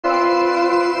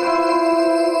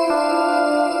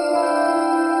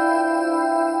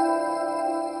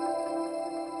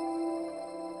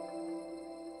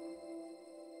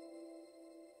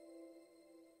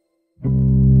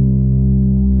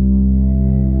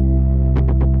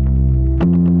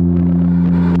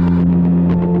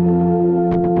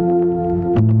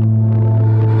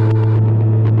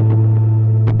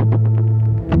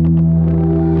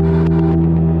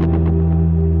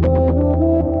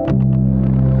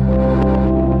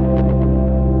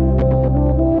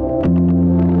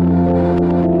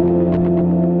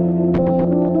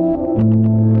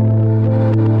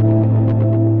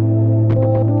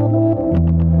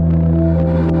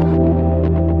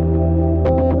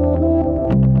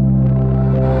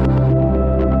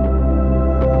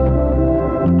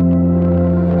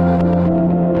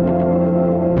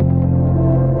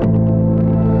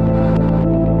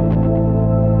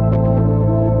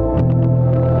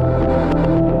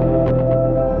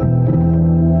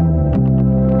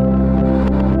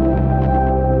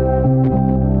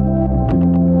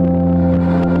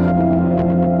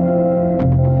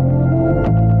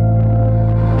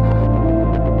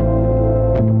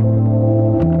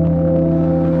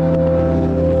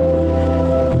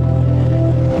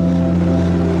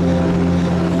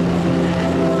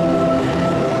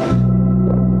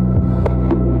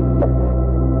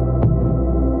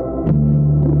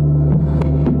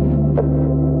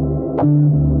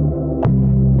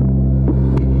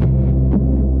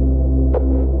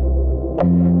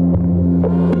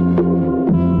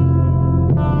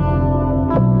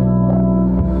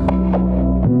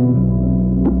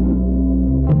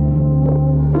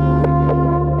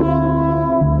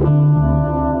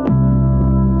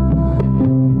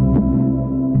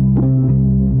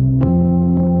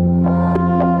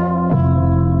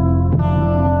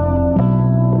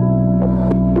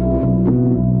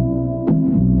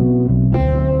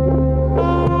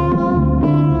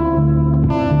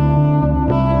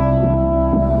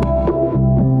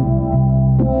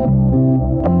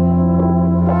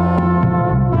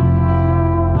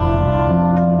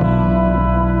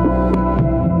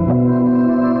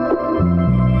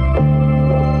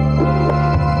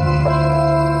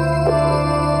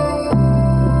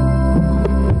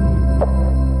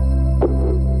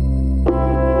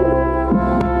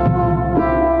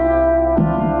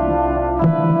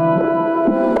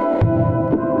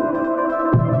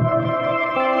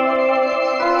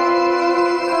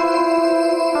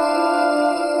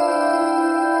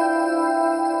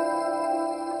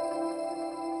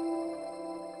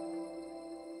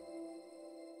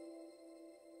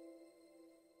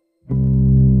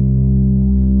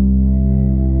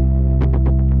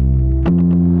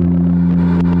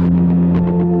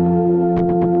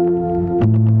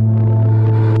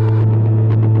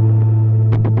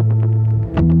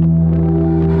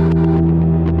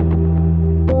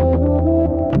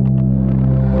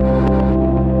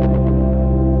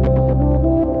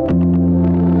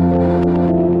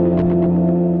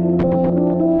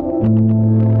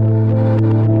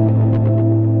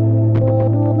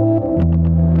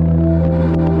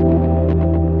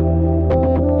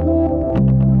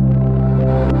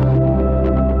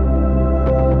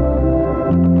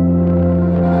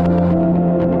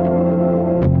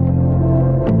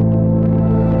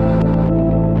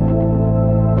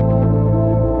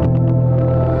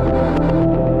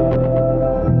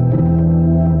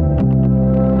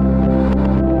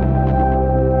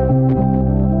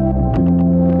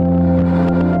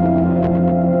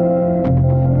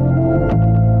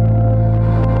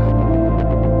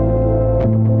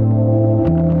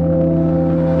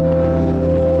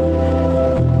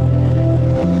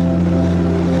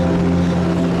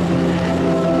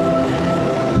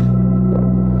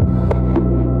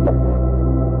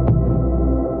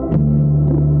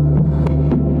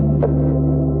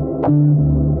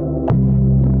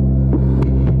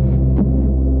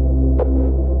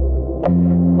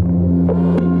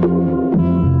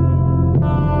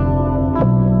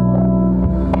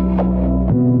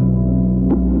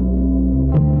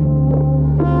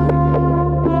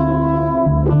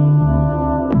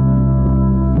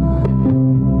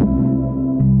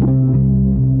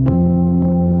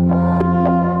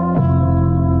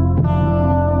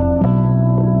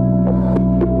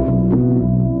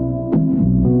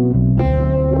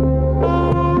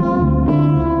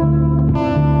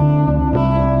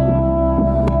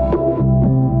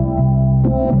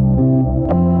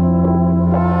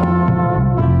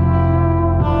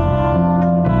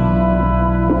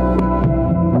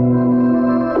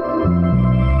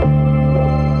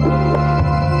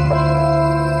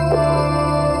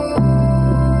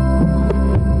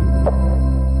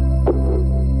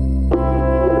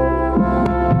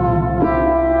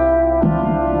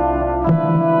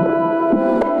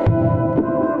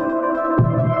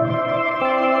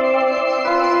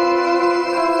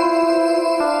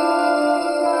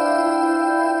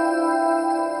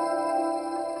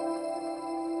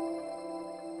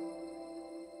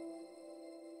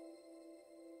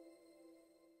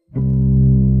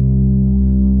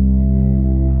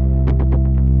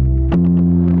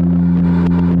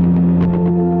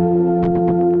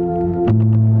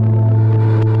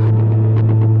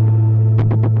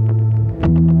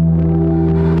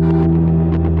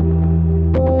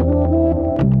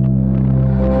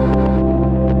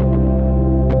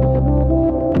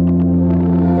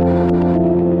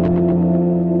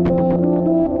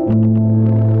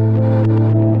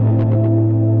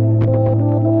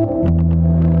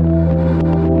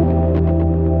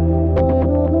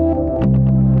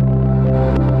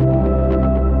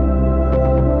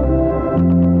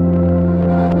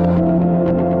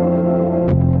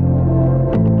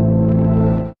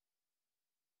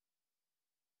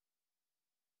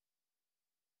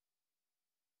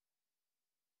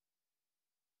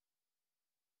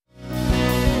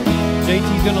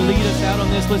JT's going to lead us out on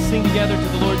this. Let's sing together to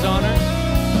the Lord's honor.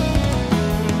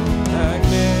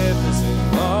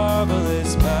 Magnificent,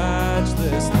 marvelous,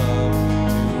 matchless love,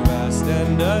 too vast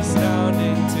and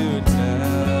astounding to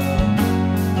tell,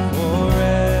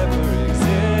 forever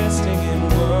existing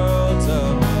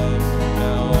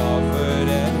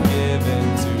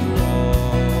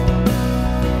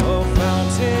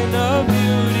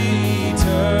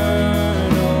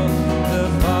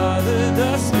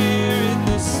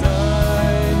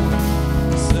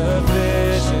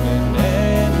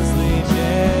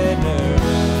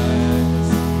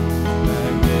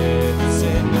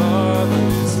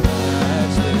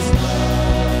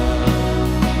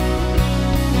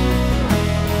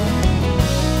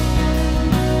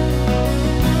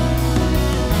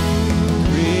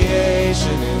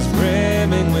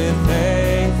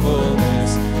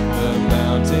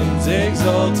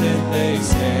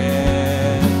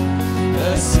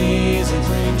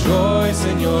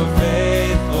your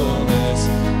faithfulness.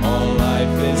 All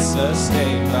life is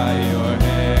sustained by your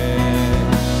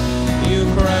hand. You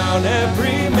crown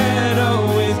every meadow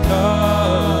with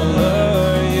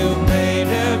color. You paint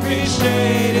every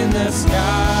shade in the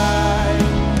sky.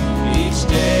 Each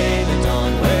day the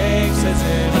dawn wakes as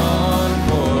an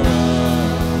encore of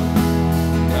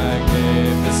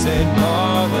magnificent,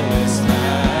 marvelous,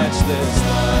 matchless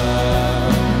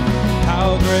love.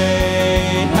 How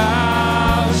great,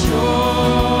 how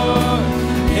sure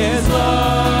His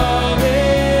love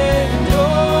endures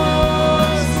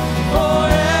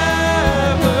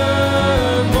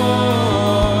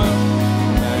forevermore.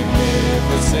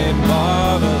 Magnificent,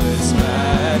 marvelous,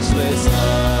 matchless love.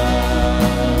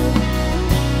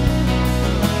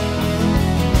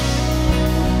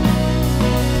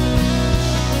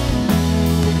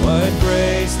 What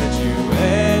grace that you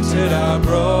entered our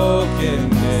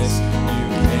brokenness. You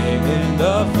came in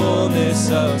the fullness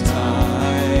of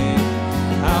time.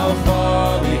 How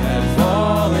far we had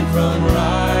fallen from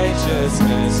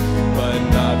righteousness, but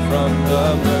not from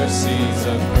the mercies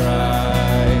of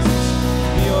Christ.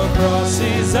 Your cross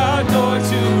is our door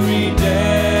to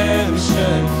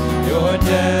redemption. Your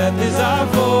death is our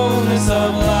fullness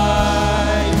of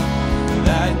life.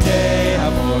 That day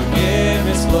our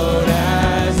forgiveness flowed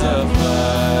as a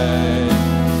flood.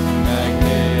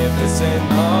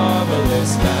 Magnificent,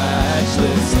 marvelous,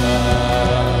 matchless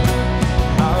love.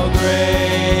 How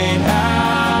great,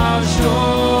 how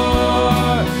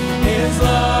sure His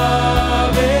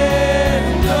love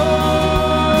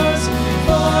endures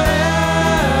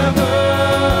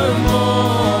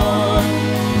forevermore.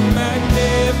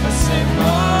 Magnificent,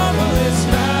 marvelous,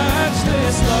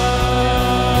 matchless love.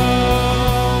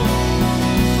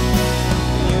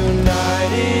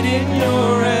 United in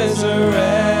your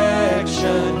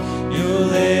resurrection, you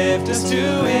lift us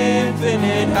to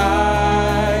infinite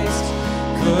heights.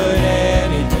 Could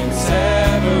anything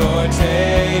sever or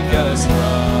take us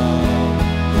from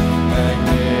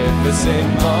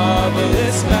magnificent,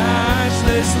 marvelous,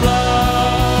 matchless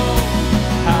love?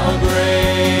 How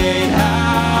great,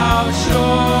 how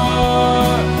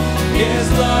sure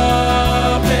His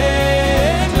love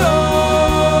endures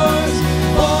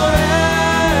forevermore.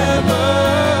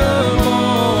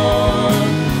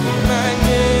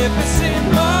 Magnificent,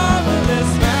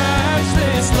 marvelous,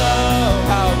 matchless love.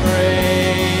 How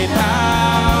great,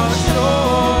 how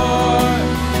sure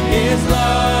His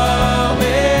love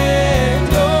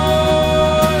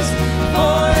endures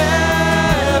forevermore.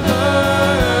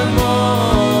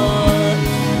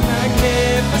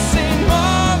 Magnificent,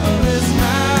 marvelous,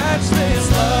 matchless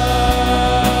love.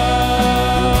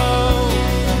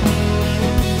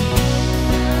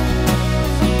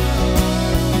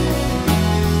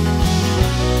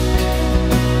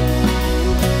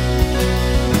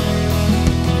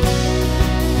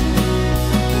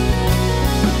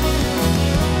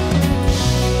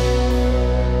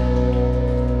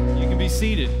 You can be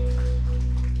seated.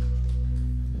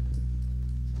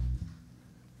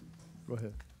 Go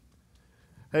ahead.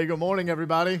 Hey, good morning,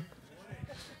 everybody.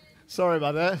 Sorry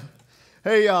about that.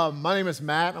 Hey, my name is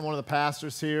Matt. I'm one of the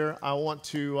pastors here. I want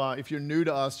to, if you're new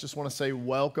to us, just want to say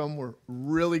welcome. We're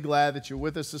really glad that you're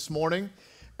with us this morning.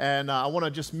 And I want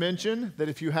to just mention that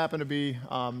if you happen to be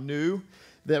new,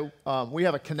 that we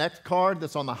have a Connect card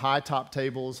that's on the high top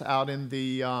tables out in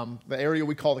the area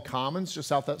we call the Commons,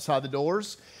 just outside the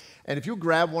doors. And if you'll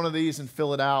grab one of these and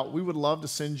fill it out, we would love to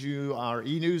send you our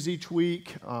e-news each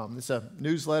week. It's a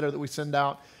newsletter that we send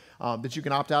out that you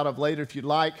can opt out of later if you'd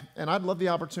like. And I'd love the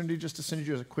opportunity just to send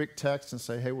you a quick text and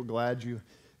say, hey, we're glad you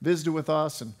visited with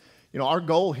us. And our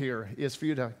goal here is for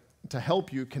you to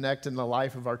help you connect in the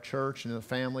life of our church and the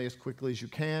family as quickly as you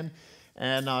can.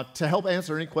 And to help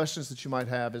answer any questions that you might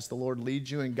have as the Lord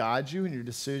leads you and guides you in your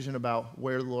decision about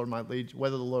where the Lord might lead you,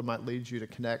 whether the Lord might lead you to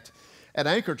connect at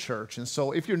Anchor Church. And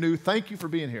so if you're new, thank you for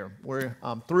being here. We're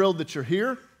thrilled that you're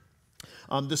here.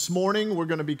 This morning, we're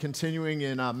going to be continuing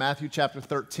in Matthew chapter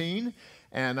 13,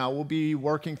 and we'll be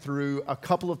working through a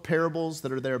couple of parables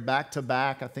that are there back to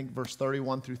back, I think verse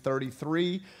 31 through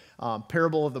 33,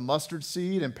 parable of the mustard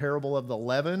seed and parable of the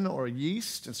leaven or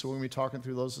yeast. And so we're going to be talking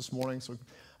through those this morning. So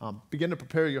begin to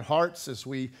prepare your hearts as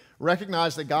we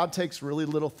recognize that God takes really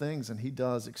little things and He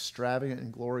does extravagant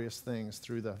and glorious things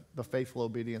through the faithful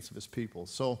obedience of His people.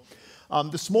 So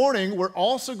this morning, we're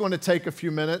also going to take a few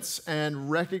minutes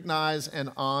and recognize and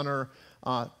honor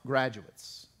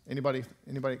graduates. Anybody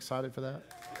excited for that?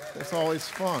 It's always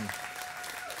fun.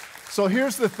 So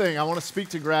here's the thing. I want to speak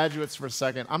to graduates for a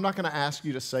second. I'm not going to ask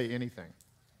you to say anything.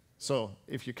 So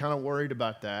if you're kind of worried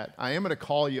about that, I am going to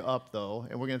call you up, though,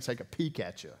 and we're going to take a peek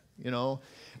at you. you know.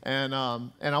 And I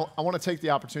want to take the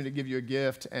opportunity to give you a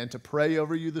gift and to pray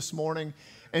over you this morning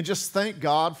and just thank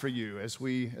God for you as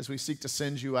we seek to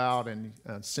send you out and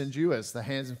send you as the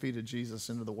hands and feet of Jesus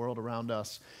into the world around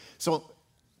us. So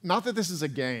not that this is a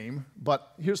game,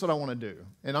 but here's what I want to do.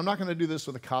 And I'm not going to do this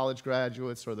with the college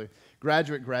graduates or the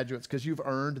graduates because you've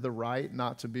earned the right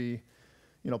not to be,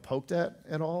 poked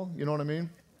at all. You know what I mean?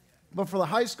 But for the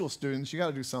high school students, you got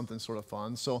to do something sort of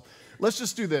fun. So let's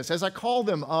just do this. As I call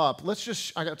them up,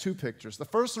 I got 2 pictures. The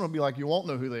first one will be like, you won't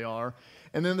know who they are.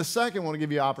 And then the second one will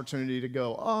give you an opportunity to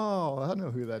go, oh, I know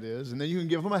who that is. And then you can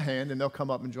give them a hand, and they'll come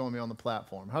up and join me on the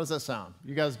platform. How does that sound?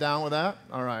 You guys down with that?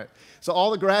 All right. So all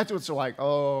the graduates are like,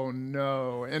 oh,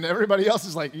 no. And everybody else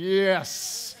is like,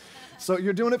 yes. So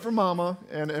you're doing it for mama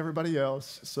and everybody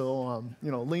else. So,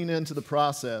 lean into the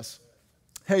process.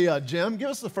 Hey, Jim, give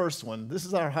us the first one. This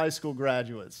is our high school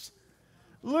graduates.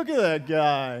 Look at that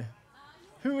guy.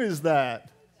 Who is that?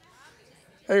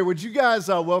 Hey, would you guys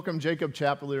welcome Jacob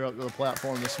Chapelier up to the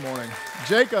platform this morning?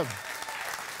 Jacob.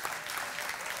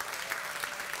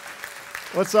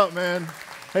 What's up, man?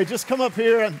 Hey, just come up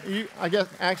here and I guess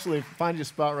actually find your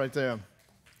spot right there.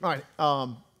 All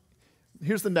right.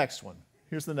 Here's the next one.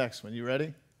 You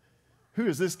ready? Who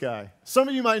is this guy? Some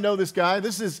of you might know this guy.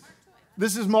 This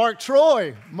is Mark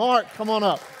Troy. Mark, come on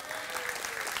up.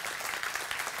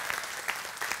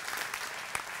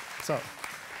 What's up?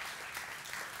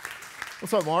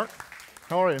 What's up, Mark?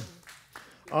 How are you?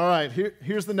 All right,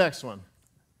 here's the next one.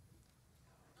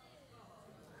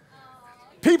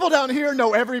 People down here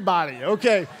know everybody.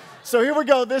 Okay, so here we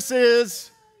go. This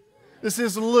is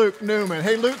Luke Newman.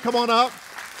 Hey, Luke, come on up.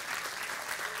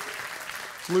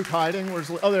 Is Luke hiding?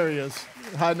 Where's Luke? Oh, there he is,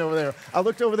 hiding over there. I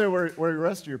looked over there where the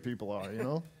rest of your people are, I had to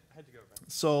go back.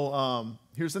 So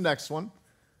here's the next one.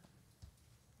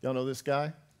 Y'all know this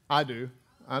guy? I do.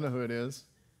 I know who it is.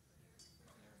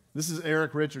 This is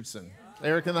Eric Richardson.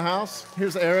 Eric in the house?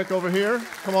 Here's Eric over here.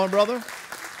 Come on, brother.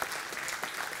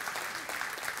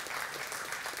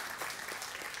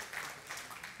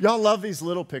 Y'all love these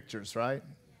little pictures, right?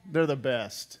 They're the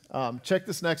best. Check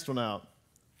this next one out.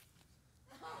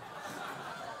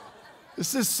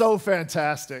 This is so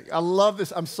fantastic. I love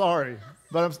this. I'm sorry,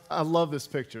 but I love this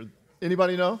picture.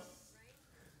 Anybody know?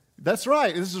 That's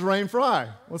right. This is Rain Fry.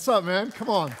 What's up, man? Come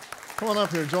on. Come on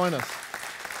up here. Join us.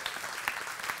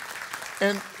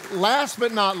 And last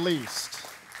but not least,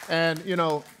 and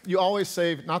you always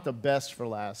save not the best for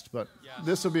last, but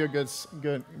this will be a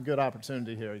good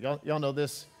opportunity here. Y'all know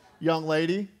this young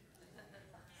lady?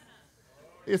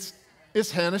 It's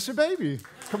Hannah Shababy.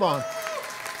 Come on.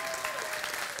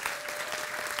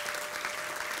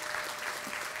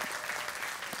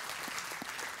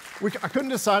 I couldn't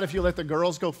decide if you let the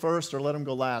girls go first or let them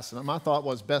go last. And my thought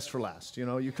was best for last.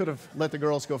 You could have let the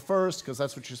girls go first because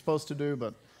that's what you're supposed to do,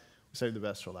 but we saved the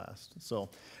best for last. So,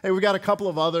 hey, we got a couple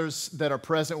of others that are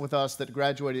present with us that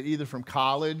graduated either from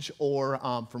college or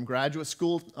from graduate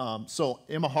school. So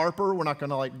Emma Harper, we're not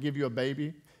going to give you a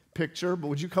baby picture, but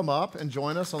would you come up and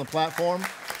join us on the platform?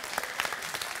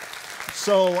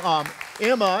 So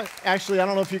Emma, actually, I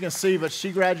don't know if you can see, but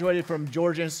she graduated from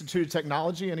Georgia Institute of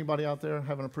Technology. Anybody out there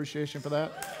have an appreciation for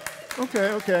that?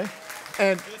 Okay.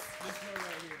 And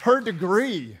her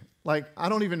degree, I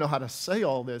don't even know how to say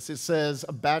all this. It says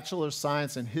a Bachelor of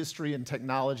Science in History and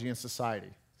Technology and Society.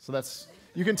 So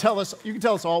you can tell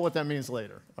us all what that means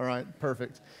later. All right,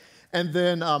 perfect. And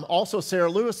then also Sarah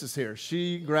Lewis is here.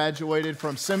 She graduated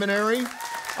from seminary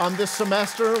this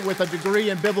semester with a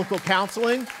degree in biblical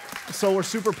counseling. So we're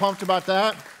super pumped about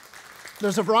that.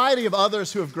 There's a variety of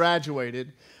others who have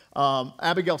graduated.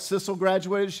 Abigail Sissel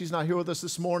graduated. She's not here with us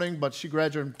this morning, but she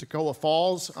graduated from Toccoa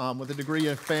Falls with a degree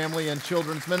in family and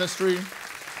children's ministry.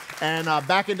 And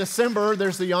back in December,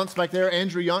 there's the Yunts back there.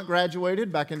 Andrew Yunt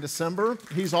graduated back in December.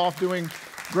 He's off doing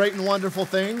great and wonderful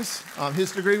things.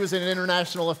 His degree was in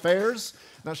international affairs.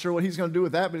 Not sure what he's going to do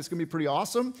with that, but it's going to be pretty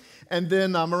awesome. And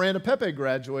then Miranda Pepe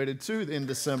graduated too in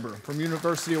December from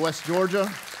University of West Georgia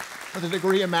with a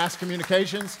degree in mass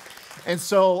communications. And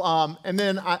so, and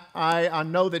then I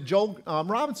know that Joel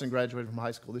Robinson graduated from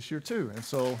high school this year too. And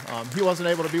so he wasn't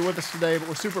able to be with us today, but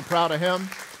we're super proud of him.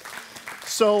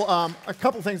 So a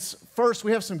couple things. First,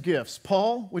 we have some gifts.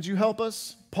 Paul, would you help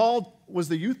us? Paul was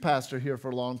the youth pastor here for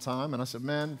a long time. And I said,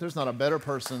 man, there's not a better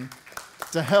person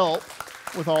to help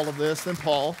with all of this than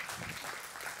Paul.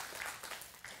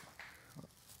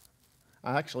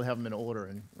 I actually have them in order,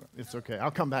 and it's okay. I'll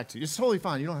come back to you. It's totally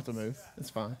fine. You don't have to move. It's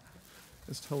fine.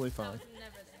 It's totally fine.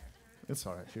 It's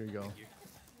all right. Here you go.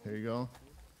 Here you go.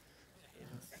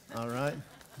 All right.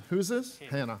 Who's this?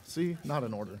 Hannah. See? Not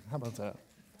in order. How about that?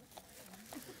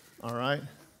 All right.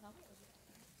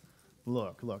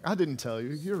 Look, I didn't tell you.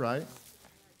 You're right.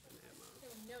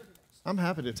 I'm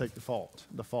happy to take the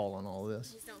fall on all of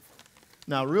this.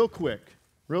 Now, real quick,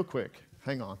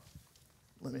 hang on.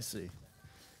 Let me see.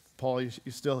 Paul, you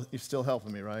still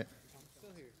helping me, right? I'm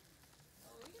still here.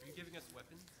 Are you giving us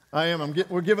weapons? I am.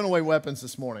 We're giving away weapons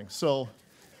this morning, so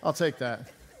I'll take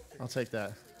that.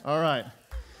 All right.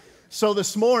 So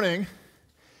this morning,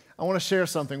 I want to share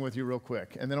something with you real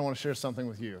quick, and then I want to share something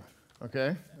with you.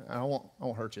 Okay? I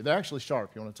won't hurt you. They're actually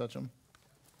sharp. You want to touch them?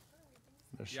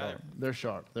 They're sharp. Yeah. They're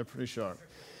sharp. They're pretty sharp.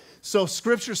 So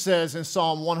Scripture says in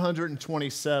Psalm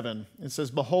 127, it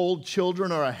says, "Behold,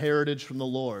 children are a heritage from the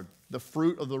Lord, the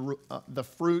fruit of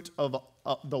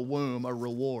the womb, a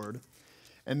reward."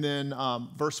 And then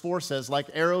verse 4 says, "Like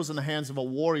arrows in the hands of a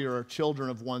warrior are children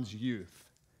of one's youth."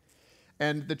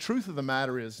 And the truth of the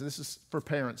matter is, this is for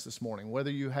parents this morning,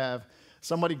 whether you have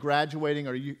somebody graduating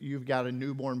or you've got a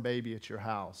newborn baby at your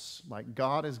house, like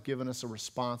God has given us a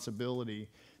responsibility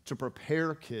to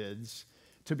prepare kids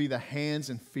to be the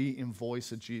hands and feet and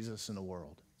voice of Jesus in the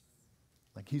world.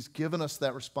 Like He's given us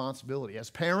that responsibility as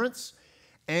parents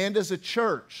and as a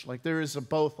church. Like there is a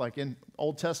both, like in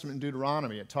Old Testament and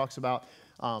Deuteronomy, it talks about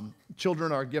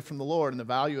children are a gift from the Lord and the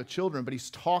value of children, but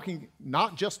He's talking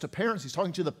not just to parents, He's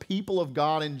talking to the people of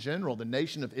God in general, the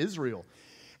nation of Israel.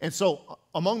 And so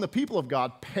among the people of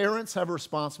God, parents have a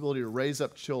responsibility to raise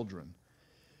up children,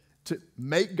 to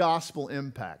make gospel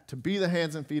impact, to be the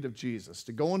hands and feet of Jesus,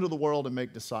 to go into the world and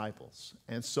make disciples.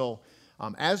 And so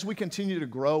as we continue to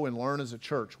grow and learn as a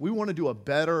church, we want to do a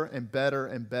better and better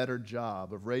and better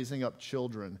job of raising up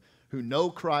children who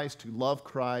know Christ, who love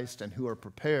Christ, and who are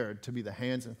prepared to be the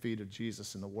hands and feet of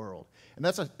Jesus in the world. And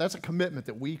that's a commitment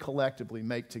that we collectively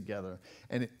make together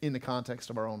and in the context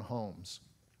of our own homes.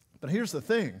 But here's the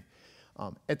thing.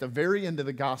 At the very end of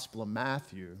the Gospel of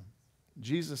Matthew,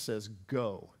 Jesus says,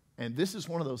 "Go." And this is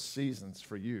one of those seasons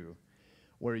for you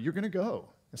where you're going to go.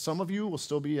 And some of you will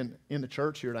still be in the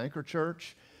church here at Anchor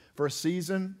Church for a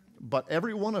season, but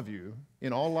every one of you,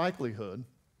 in all likelihood,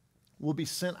 will be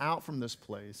sent out from this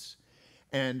place.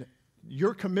 And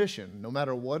your commission, no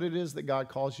matter what it is that God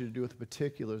calls you to do with the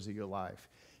particulars of your life,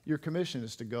 your commission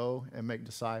is to go and make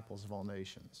disciples of all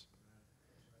nations.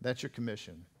 That's your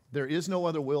commission. There is no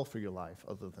other will for your life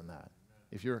other than that,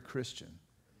 if you're a Christian.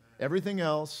 Everything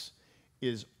else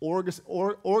is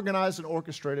organized and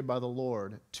orchestrated by the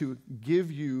Lord to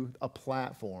give you a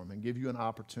platform and give you an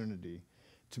opportunity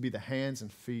to be the hands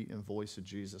and feet and voice of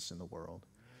Jesus in the world.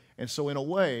 And so in a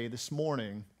way, this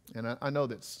morning, and I know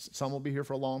that some will be here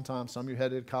for a long time, some of you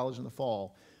headed to college in the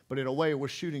fall, but in a way, we're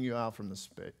shooting you out from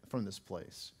this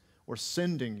place. We're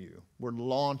sending you. We're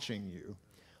launching you,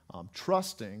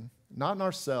 trusting, not in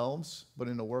ourselves, but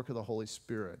in the work of the Holy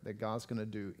Spirit, that God's going to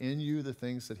do in you the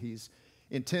things that He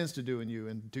intends to do in you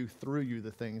and do through you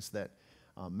the things that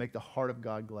make the heart of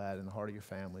God glad and the heart of your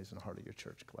families and the heart of your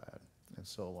church glad. And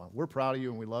so we're proud of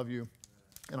you and we love you.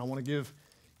 And I want to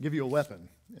give you a weapon.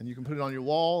 And you can put it on your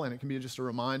wall, and it can be just a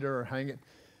reminder, or hang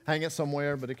it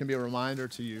somewhere, but it can be a reminder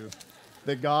to you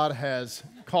that God has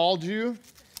called you,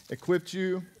 equipped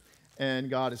you, and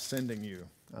God is sending you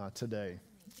today.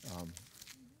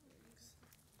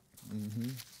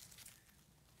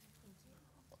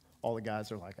 All the guys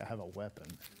are like, "I have a weapon."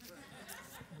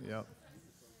 Yep.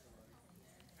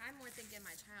 I'm more thinking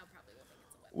my child probably will think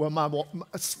it's a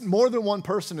weapon. Well, more than one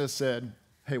person has said,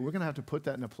 "Hey, we're going to have to put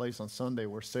that in a place on Sunday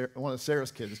where one of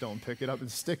Sarah's kids don't pick it up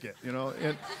and stick it,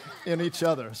 in each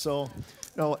other." So,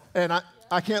 and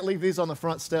I can't leave these on the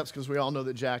front steps because we all know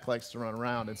that Jack likes to run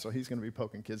around, and so he's going to be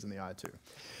poking kids in the eye too.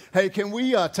 Hey, can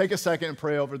we take a second and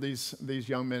pray over these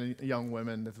young men, young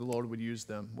women, that the Lord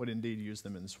would indeed use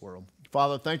them in this world?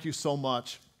 Father, thank you so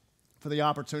much for the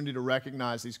opportunity to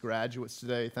recognize these graduates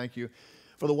today. Thank you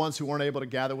for the ones who weren't able to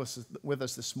gather with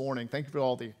us this morning. Thank you for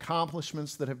all the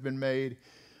accomplishments that have been made.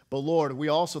 But Lord, we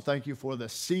also thank you for the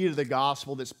seed of the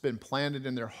gospel that's been planted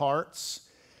in their hearts.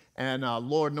 And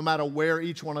Lord, no matter where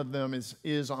each one of them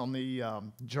is on the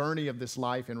journey of this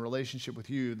life in relationship with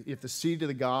you, if the seed of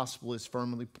the gospel is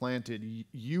firmly planted,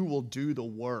 you will do the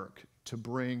work to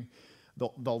bring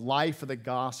the life of the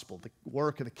gospel, the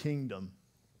work of the kingdom,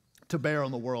 to bear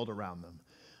on the world around them.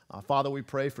 Father, we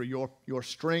pray for your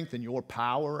strength and your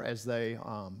power as they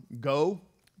go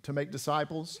to make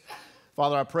disciples.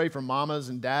 Father, I pray for mamas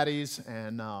and daddies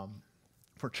and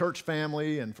for church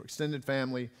family and for extended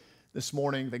family this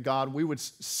morning, that God, we would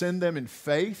send them in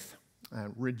faith,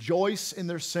 rejoice in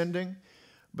their sending,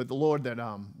 but the Lord,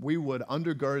 that we would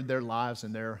undergird their lives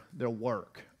and their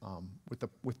work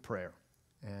with prayer,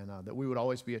 and that we would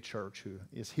always be a church who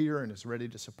is here and is ready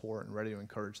to support and ready to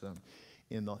encourage them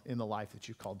in the life that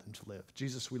you called them to live.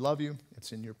 Jesus, we love you.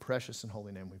 It's in your precious and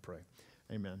holy name we pray.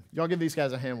 Amen. Y'all give these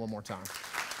guys a hand one more time.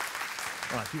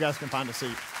 All right, you guys can find a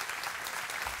seat.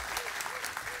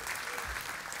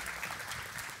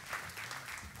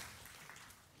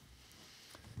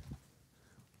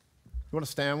 You want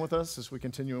to stand with us as we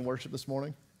continue in worship this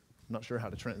morning? I'm not sure how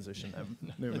to transition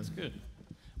that. Newman. That's good.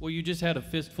 Well, you just had a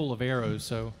fistful of arrows,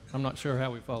 so I'm not sure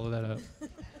how we follow that up.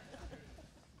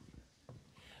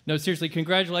 No, seriously,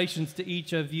 congratulations to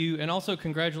each of you, and also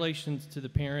congratulations to the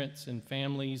parents and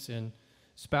families and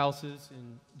spouses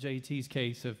in JT's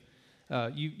case.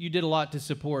 You did a lot to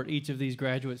support each of these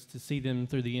graduates to see them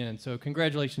through the end, so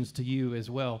congratulations to you as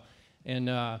well.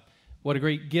 And what a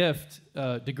great gift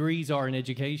degrees are in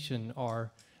education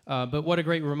are. But what a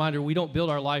great reminder, we don't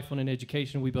build our life on an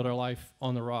education, we build our life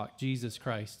on the rock, Jesus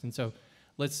Christ. And so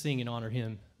let's sing and honor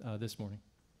him this morning.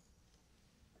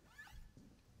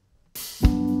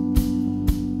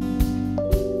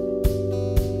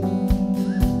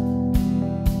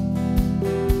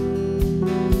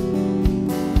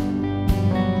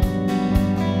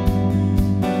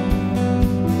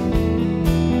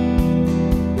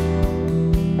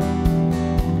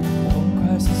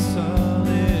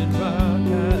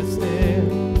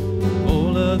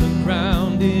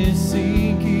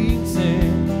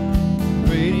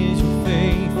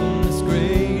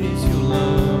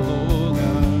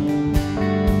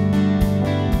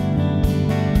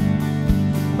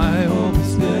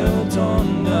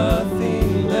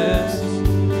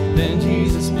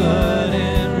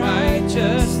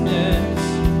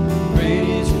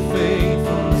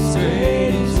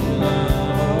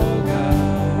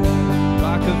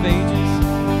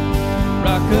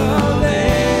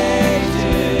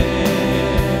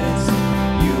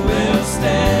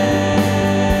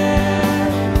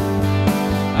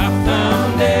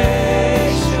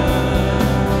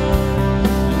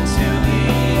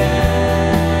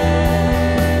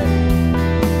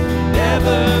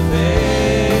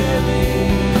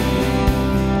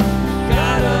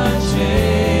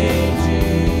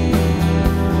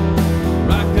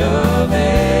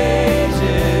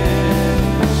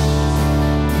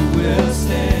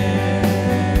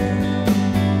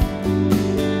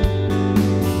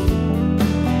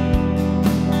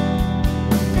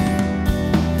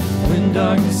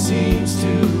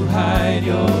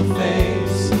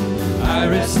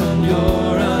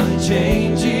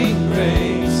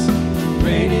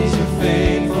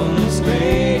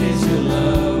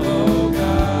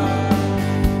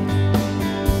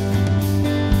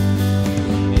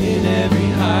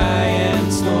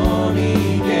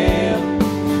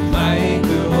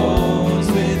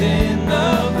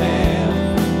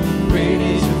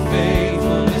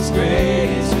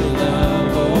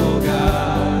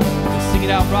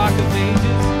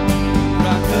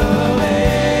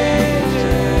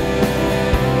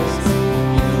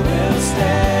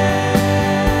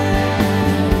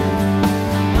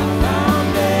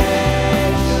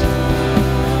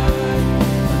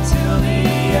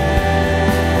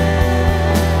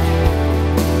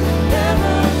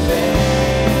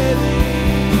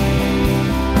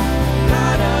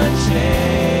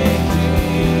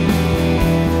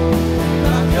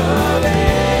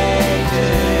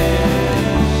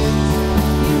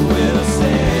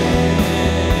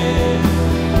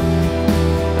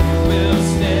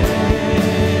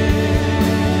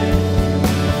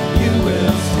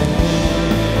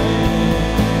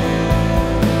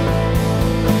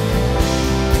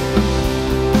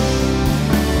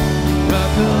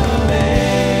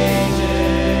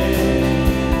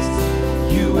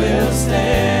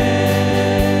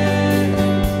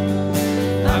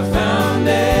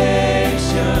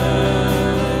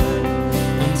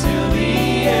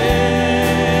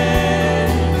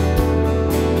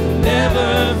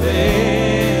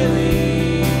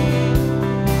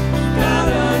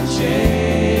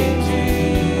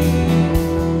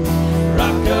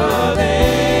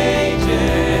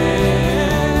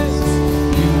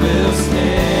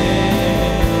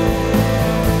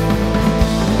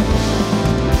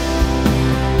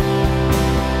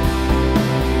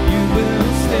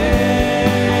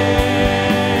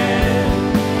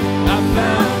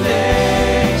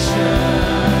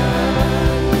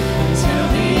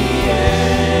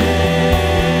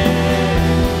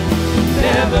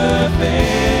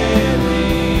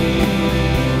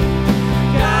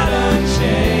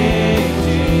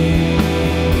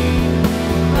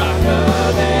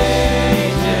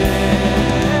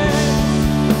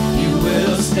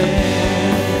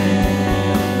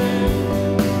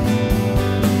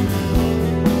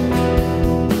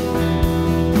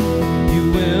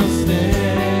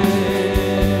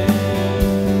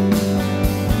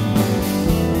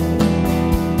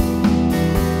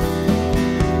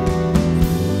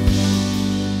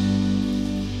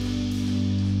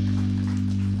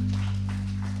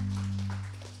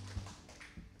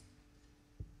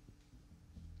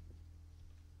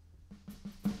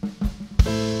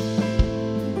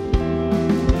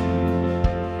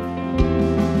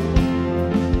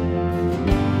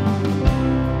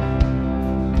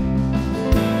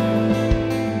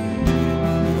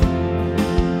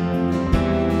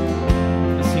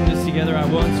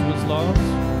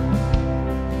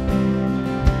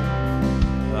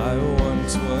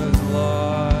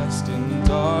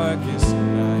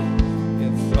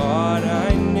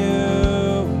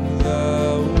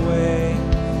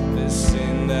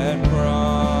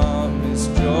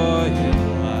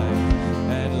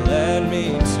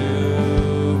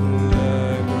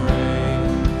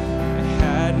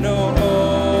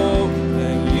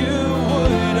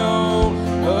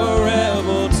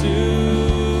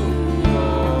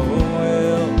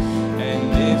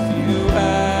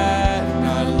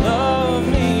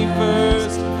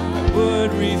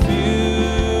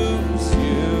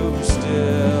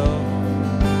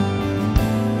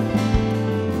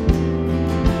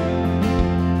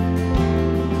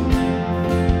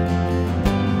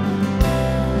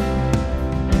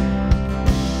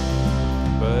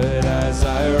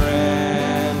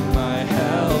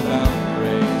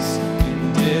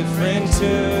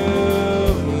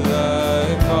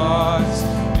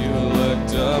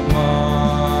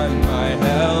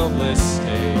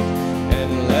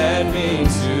 led me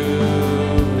to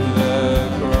the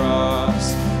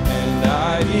cross, and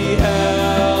I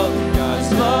beheld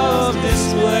God's love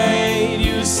displayed.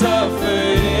 You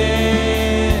suffered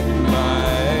in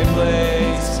my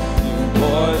place. You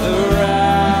bore the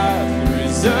wrath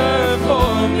reserved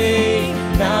for me.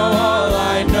 Now all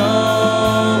I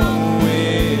know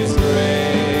is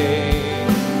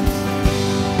grace.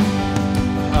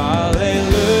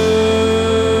 Hallelujah.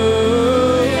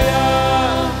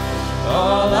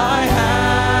 All I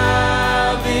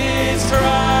have is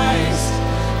Christ.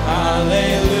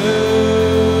 Hallelujah.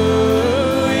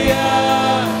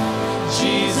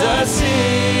 Jesus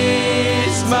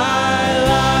is my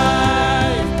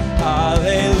life.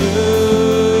 Hallelujah.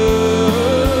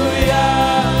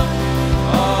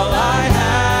 All I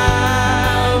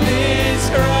have is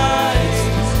Christ.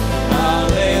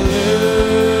 Hallelujah.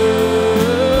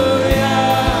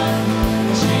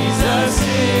 Jesus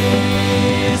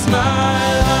is my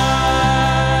life.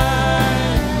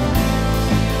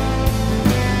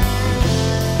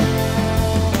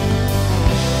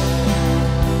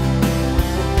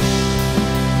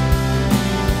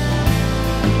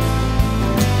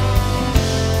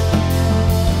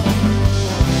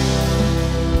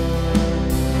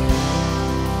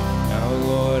 Now,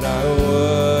 Lord, I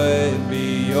would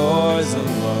be yours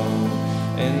alone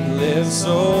and live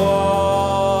so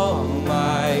all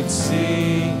might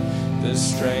see the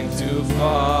strength to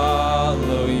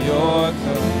follow your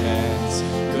commands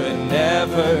could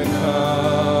never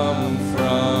come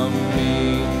from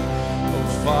me. Oh,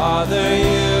 Father,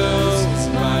 use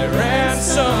my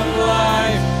ransom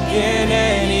life in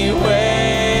any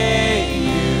way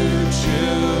you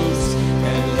choose,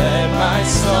 and let my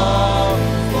song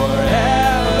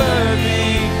forever be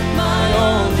my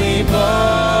only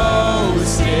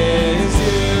boast is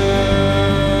you.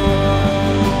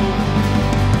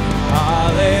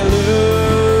 Hallelujah.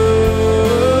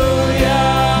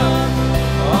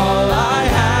 All I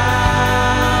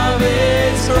have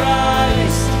is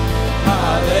Christ.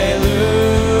 Hallelujah.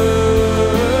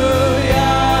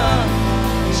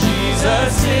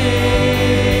 Jesus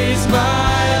is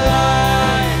my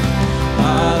life.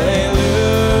 Hallelujah.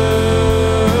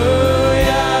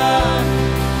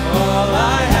 All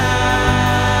I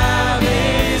have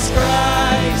is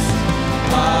Christ.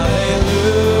 Hallelujah.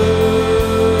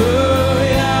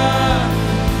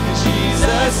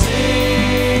 Jesus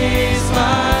is my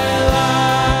life.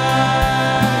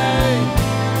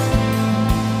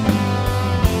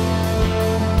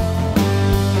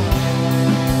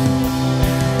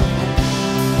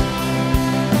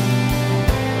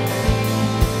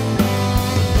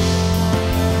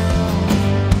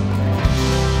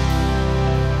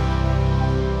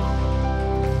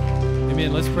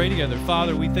 Amen. Let's pray together.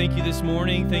 Father, we thank you this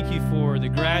morning. Thank you for the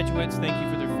graduates. Thank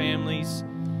you for their families.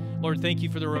 Lord, thank you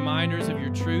for the reminders of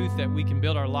your truth that we can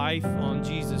build our life on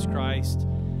Jesus Christ,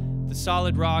 the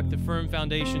solid rock, the firm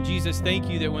foundation. Jesus, thank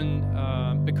you that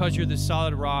because you're the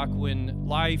solid rock, when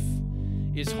life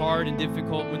is hard and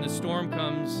difficult, when the storm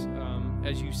comes,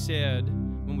 as you said,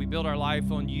 when we build our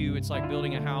life on you, it's like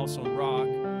building a house on rock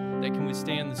that can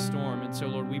withstand the storm. And so,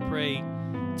 Lord, we pray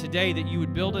today that you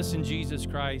would build us in Jesus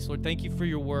Christ. Lord, thank you for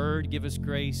your word. Give us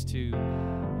grace to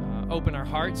open our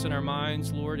hearts and our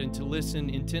minds, Lord, and to listen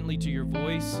intently to your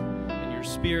voice and your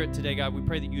spirit today, God. We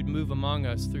pray that you'd move among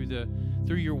us through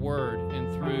your word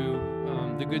and through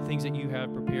the good things that you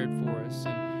have prepared for us.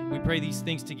 And we pray these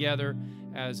things together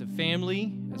as a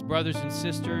family, as brothers and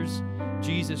sisters,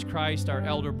 Jesus Christ, our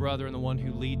elder brother and the one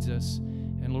who leads us.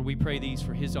 And Lord, we pray these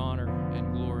for his honor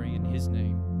and glory in his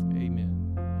name.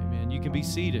 Amen. Amen. You can be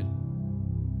seated.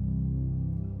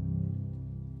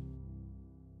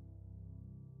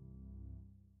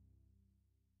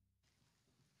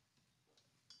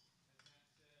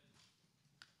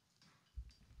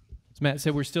 As Matt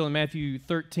said, we're still in Matthew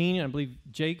 13, and I believe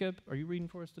Jacob, are you reading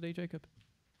for us today, Jacob?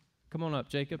 Come on up,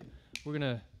 Jacob. We're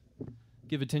going to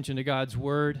give attention to God's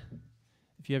word.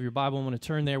 If you have your Bible and want to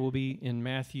turn there, we'll be in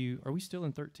Matthew. Are we still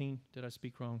in 13? Did I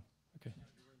speak wrong? Okay.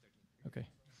 Okay.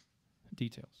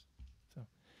 Details. So,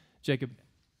 Jacob,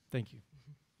 thank you.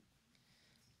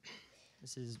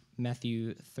 This is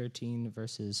Matthew 13,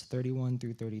 verses 31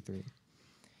 through 33.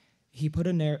 He put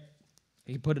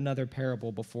another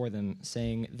parable before them,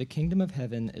 saying, "The kingdom of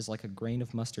heaven is like a grain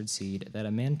of mustard seed that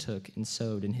a man took and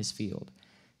sowed in his field.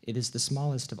 It is the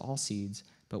smallest of all seeds,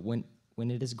 but when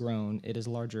it is grown, it is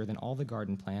larger than all the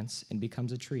garden plants and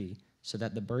becomes a tree, so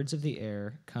that the birds of the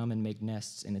air come and make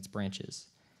nests in its branches."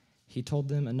 He told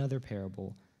them another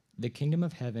parable. "The kingdom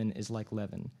of heaven is like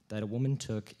leaven that a woman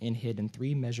took and hid in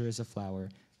 3 measures of flour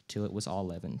till it was all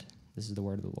leavened." This is the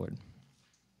word of the Lord.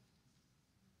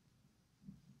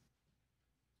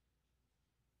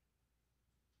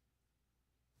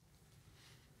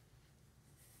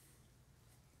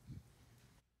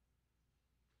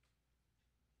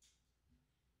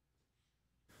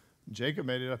 Jacob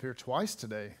made it up here twice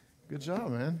today. Good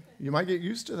job, man. You might get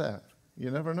used to that.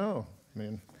 You never know. I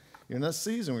mean, you're in that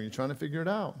season where you're trying to figure it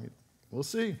out. We'll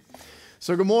see.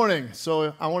 So good morning.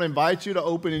 So I want to invite you to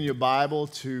open in your Bible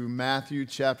to Matthew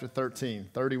chapter 13,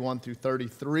 31 through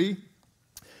 33.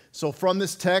 So from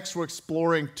this text, we're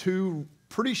exploring two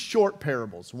pretty short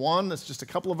parables. One that's just a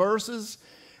couple of verses,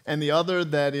 and the other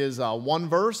that is one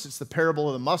verse. It's the parable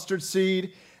of the mustard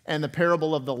seed and the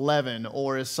parable of the leaven,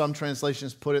 or as some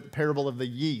translations put it, the parable of the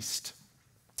yeast.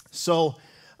 So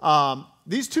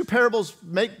these two parables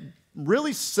make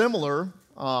really similar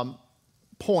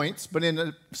points, but in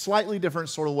a slightly different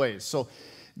sort of ways. So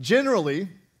generally,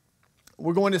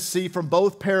 we're going to see from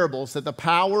both parables that the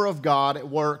power of God at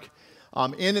work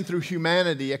in and through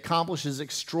humanity accomplishes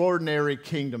extraordinary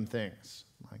kingdom things.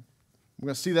 We're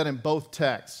going to see that in both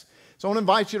texts. So I want to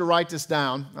invite you to write this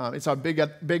down. It's our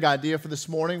big idea for this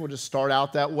morning. We'll just start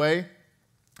out that way.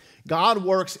 God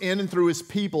works in and through his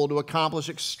people to accomplish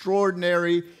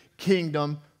extraordinary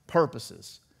kingdom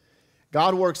purposes.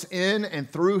 God works in and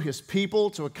through his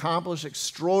people to accomplish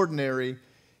extraordinary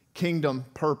kingdom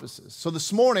purposes. So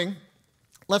this morning,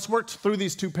 let's work through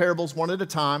these two parables one at a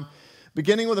time,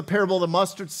 beginning with the parable of the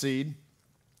mustard seed.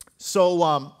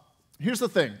 So here's the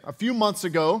thing. A few months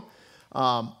ago,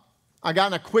 I got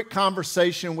in a quick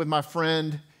conversation with my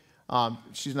friend.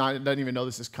 Doesn't even know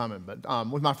this is coming, but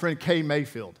with my friend Kay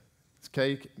Mayfield. It's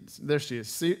Kay. There she is.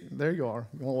 See, there you are.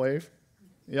 You want to wave?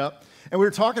 Yep. And we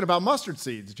were talking about mustard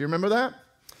seeds. Do you remember that?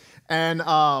 And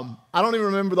I don't even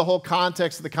remember the whole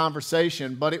context of the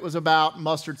conversation, but it was about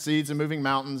mustard seeds and moving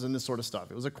mountains and this sort of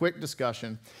stuff. It was a quick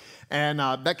discussion. And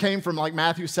that came from like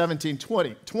Matthew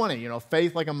 17:20.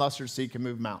 Faith like a mustard seed can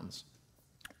move mountains.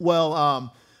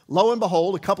 Well, lo and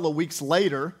behold, a couple of weeks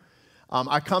later,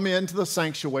 I come into the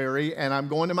sanctuary and I'm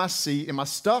going to my seat and my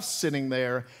stuff's sitting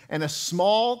there and a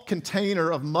small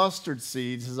container of mustard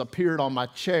seeds has appeared on my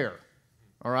chair.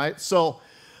 All right, so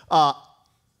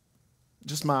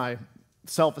just my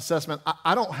self-assessment,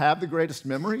 I don't have the greatest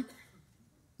memory.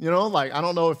 I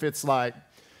don't know if it's like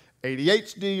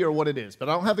ADHD or what it is, but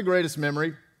I don't have the greatest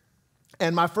memory.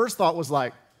 And my first thought was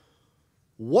like,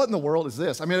 what in the world is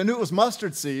this? I mean, I knew it was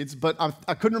mustard seeds, but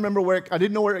I couldn't remember I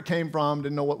didn't know where it came from,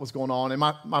 didn't know what was going on. And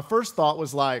my first thought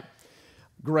was like,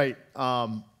 great,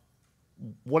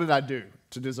 what did I do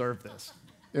to deserve this?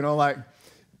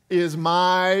 Is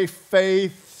my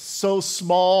faith so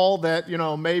small that,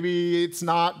 maybe it's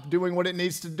not doing what it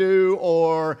needs to do?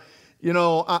 Or,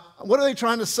 what are they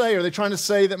trying to say? Are they trying to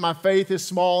say that my faith is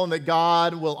small and that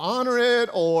God will honor it?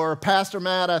 Or, Pastor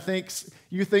Matt, I think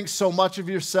you think so much of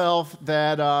yourself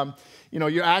that,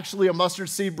 you're actually a mustard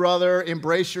seed brother,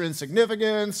 embrace your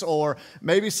insignificance. Or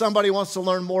maybe somebody wants to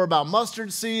learn more about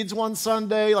mustard seeds one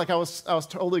Sunday. I was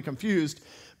totally confused.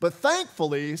 But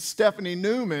thankfully, Stephanie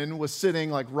Newman was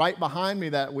sitting right behind me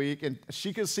that week, and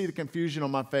she could see the confusion on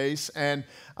my face. And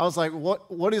I was like,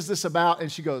 "What is this about?"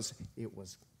 And she goes, "It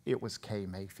was Kay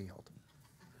Mayfield."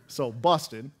 So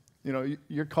busted,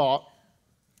 you're caught.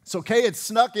 So Kay had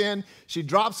snuck in. She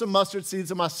dropped some mustard seeds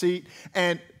in my seat,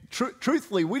 and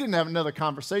truthfully, we didn't have another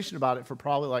conversation about it for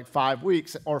probably 5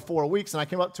 weeks or 4 weeks. And I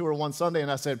came up to her one Sunday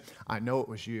and I said, "I know it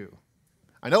was you.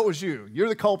 I know it was you. You're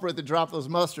the culprit that dropped those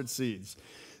mustard seeds."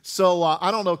 So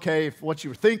I don't know, Kay, what you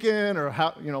were thinking or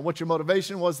how, what your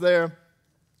motivation was there,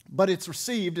 but it's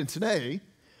received. And today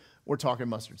we're talking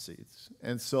mustard seeds.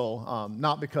 And so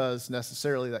not because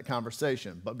necessarily that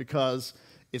conversation, but because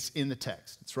it's in the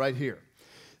text. It's right here.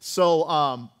 So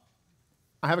I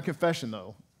have a confession,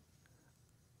 though.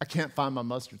 I can't find my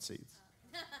mustard seeds.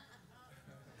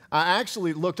 I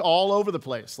actually looked all over the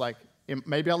place.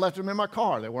 Maybe I left them in my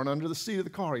car. They weren't under the seat of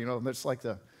the car. It's like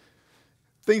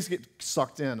things get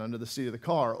sucked in under the seat of the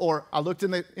car. Or I looked in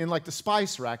the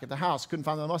spice rack at the house, couldn't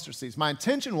find the mustard seeds. My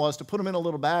intention was to put them in a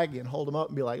little baggie and hold them up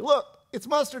and be like, "Look, it's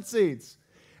mustard seeds."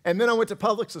 And then I went to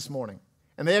Publix this morning,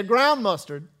 and they had ground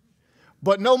mustard,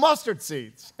 but no mustard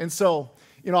seeds. And so,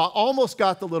 I almost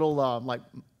got the little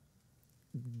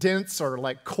dense or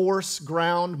coarse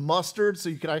ground mustard so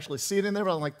you could actually see it in there,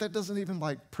 but I'm like, that doesn't even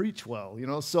preach well,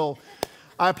 So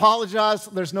I apologize.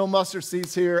 There's no mustard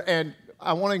seeds here, and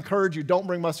I want to encourage you, don't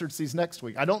bring mustard seeds next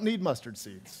week. I don't need mustard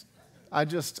seeds. I'm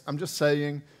just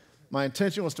saying my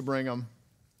intention was to bring them.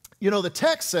 The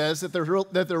text says that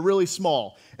they're really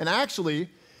small. And actually,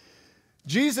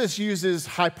 Jesus uses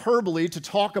hyperbole to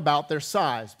talk about their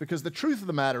size because the truth of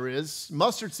the matter is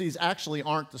mustard seeds actually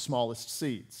aren't the smallest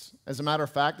seeds. As a matter of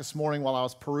fact, this morning while I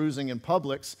was perusing in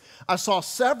Publix, I saw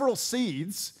several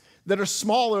seeds that are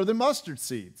smaller than mustard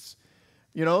seeds.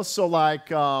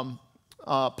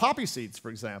 Poppy seeds, for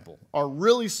example, are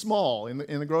really small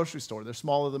in the grocery store. They're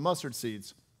smaller than mustard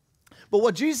seeds. But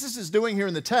what Jesus is doing here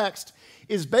in the text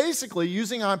is basically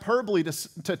using hyperbole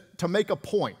to make a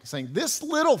point, saying this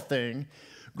little thing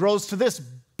grows to this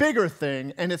bigger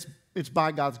thing, and it's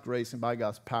by God's grace and by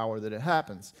God's power that it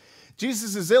happens.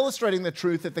 Jesus is illustrating the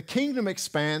truth that the kingdom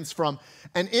expands from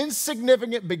an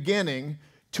insignificant beginning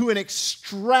to an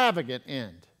extravagant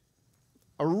end.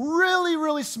 A really,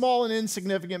 really small and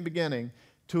insignificant beginning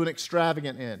to an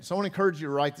extravagant end. So I want to encourage you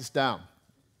to write this down.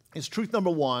 It's truth number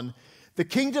one: the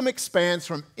kingdom expands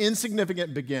from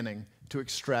insignificant beginning to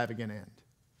extravagant end.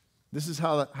 This is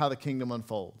how the kingdom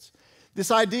unfolds. This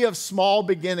idea of small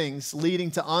beginnings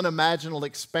leading to unimaginable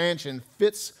expansion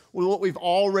fits with what we've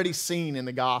already seen in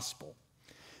the gospel.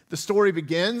 The story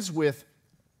begins with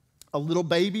a little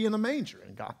baby in a manger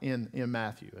in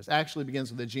Matthew. It actually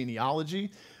begins with a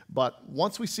genealogy, but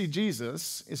once we see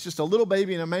Jesus, it's just a little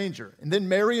baby in a manger. And then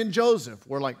Mary and Joseph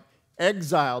were like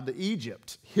exiled to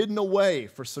Egypt, hidden away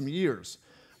for some years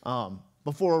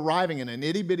before arriving in an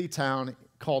itty-bitty town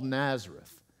called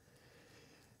Nazareth.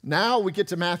 Now we get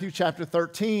to Matthew chapter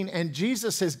 13, and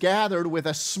Jesus has gathered with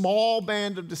a small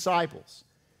band of disciples.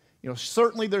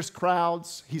 Certainly there's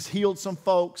crowds. He's healed some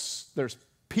folks. There's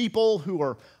people who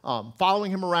are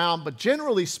following him around. But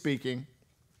generally speaking,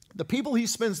 the people he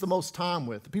spends the most time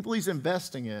with, the people he's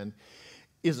investing in,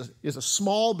 is a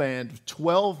small band of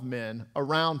 12 men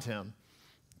around him.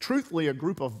 Truthfully, a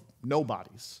group of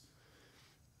nobodies.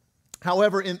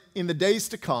 However, in the days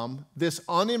to come, this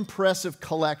unimpressive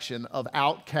collection of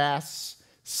outcasts,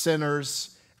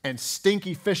 sinners, and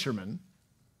stinky fishermen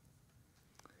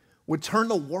would turn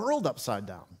the world upside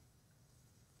down.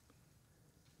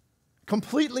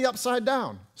 Completely upside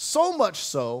down. So much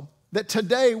so that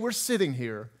today we're sitting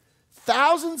here,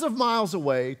 thousands of miles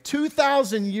away,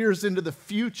 2,000 years into the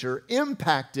future,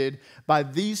 impacted by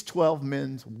these 12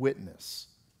 men's witness.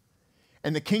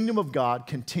 And the kingdom of God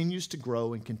continues to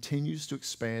grow and continues to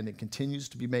expand and continues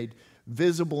to be made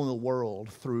visible in the world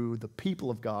through the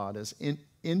people of God as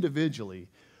individually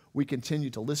we continue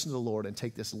to listen to the Lord and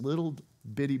take this little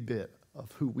bitty bit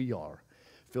of who we are,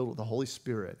 filled with the Holy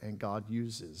Spirit, and God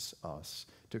uses us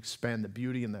to expand the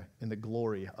beauty and the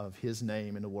glory of his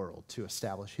name in the world, to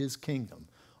establish his kingdom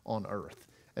on earth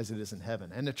as it is in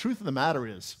heaven. And the truth of the matter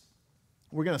is,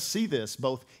 we're going to see this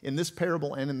both in this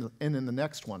parable and in the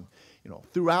next one.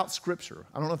 Throughout Scripture.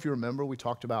 I don't know if you remember, we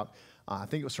talked about, I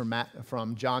think it was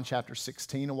from John chapter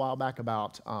 16 a while back,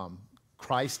 about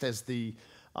Christ as the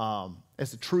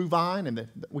true vine, and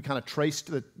we kind of traced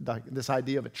this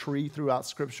idea of a tree throughout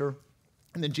Scripture.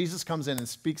 And then Jesus comes in and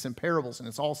speaks in parables, and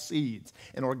it's all seeds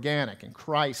and organic, and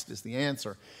Christ is the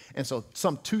answer. And so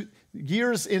some 2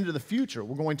 years into the future,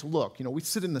 we're going to look. We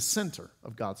sit in the center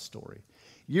of God's story.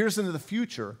 Years into the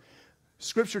future,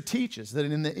 Scripture teaches that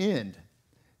in the end,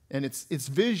 and it's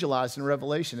visualized in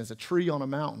Revelation as a tree on a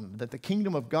mountain, that the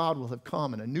kingdom of God will have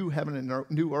come, and a new heaven and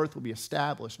new earth will be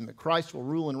established, and that Christ will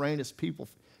rule and reign as people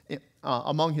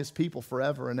among his people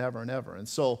forever and ever and ever. And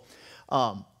so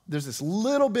there's this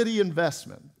little bitty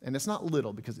investment, and it's not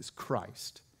little because it's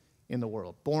Christ in the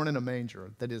world, born in a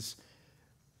manger, that is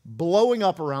blowing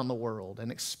up around the world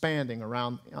and expanding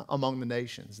around among the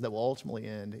nations, that will ultimately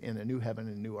end in a new heaven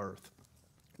and a new earth.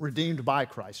 Redeemed by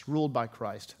Christ, ruled by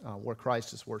Christ, where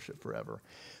Christ is worshiped forever.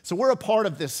 So we're a part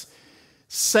of this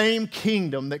same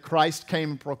kingdom that Christ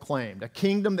came and proclaimed, a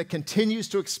kingdom that continues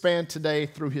to expand today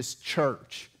through his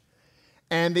church.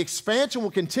 And the expansion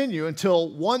will continue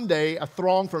until one day a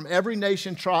throng from every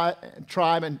nation, tribe,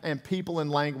 and people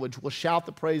and language will shout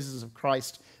the praises of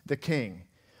Christ the King.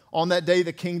 On that day,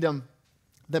 the kingdom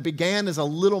that began as a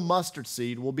little mustard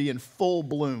seed will be in full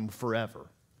bloom forever.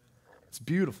 It's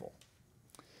beautiful.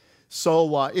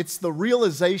 So it's the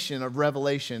realization of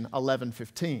Revelation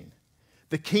 11:15.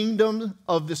 The kingdom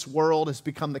of this world has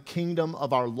become the kingdom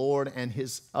of our Lord and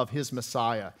of his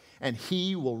Messiah, and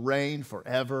he will reign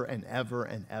forever and ever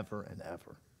and ever and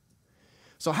ever.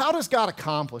 So how does God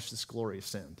accomplish this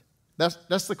glorious end?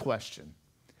 That's the question.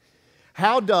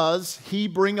 How does he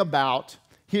bring about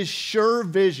his sure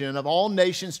vision of all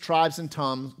nations, tribes, and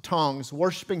tongues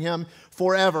worshiping him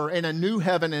forever in a new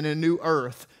heaven and a new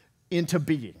earth into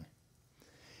being?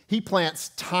 He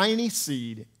plants tiny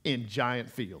seed in giant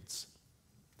fields.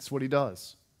 That's what he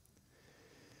does.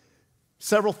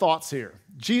 Several thoughts here.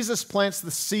 Jesus plants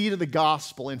the seed of the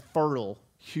gospel in fertile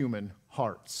human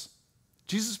hearts.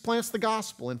 Jesus plants the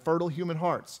gospel in fertile human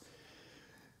hearts.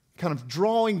 Kind of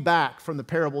drawing back from the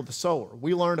parable of the sower.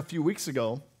 We learned a few weeks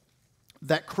ago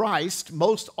that Christ,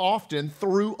 most often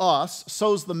through us,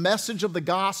 sows the message of the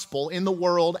gospel in the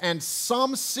world, and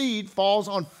some seed falls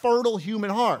on fertile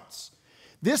human hearts.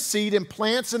 This seed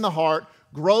implants in the heart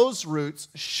grows roots,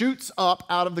 shoots up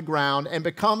out of the ground, and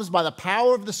becomes, by the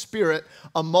power of the Spirit,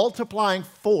 a multiplying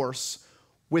force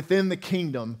within the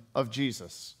kingdom of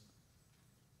Jesus.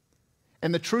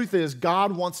 And the truth is,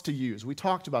 God wants to use, we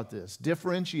talked about this,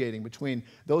 differentiating between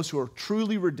those who are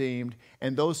truly redeemed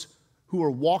and those who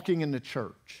are walking in the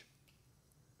church,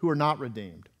 who are not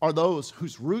redeemed, are those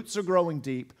whose roots are growing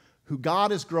deep, who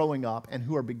God is growing up, and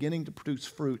who are beginning to produce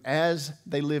fruit as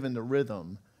they live in the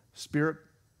rhythm,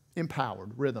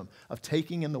 Spirit-empowered rhythm of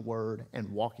taking in the Word and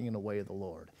walking in the way of the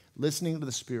Lord, listening to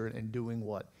the Spirit and doing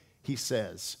what He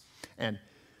says. And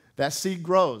that seed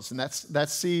grows, and that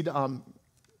seed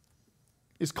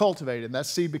is cultivated, and that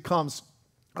seed becomes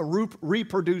a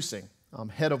reproducing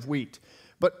head of wheat.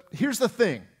 But here's the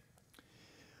thing.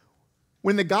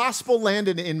 When the gospel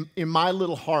landed in my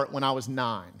little heart when I was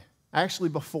 9, actually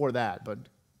before that, but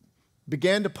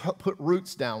began to put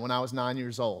roots down when I was 9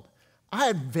 years old, I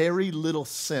had very little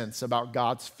sense about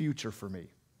God's future for me.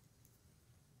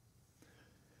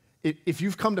 If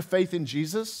you've come to faith in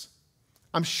Jesus,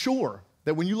 I'm sure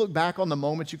that when you look back on the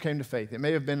moment you came to faith, it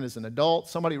may have been as an adult.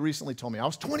 Somebody recently told me, I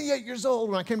was 28 years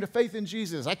old when I came to faith in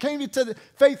Jesus. I came to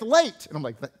faith late. And I'm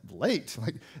like, late?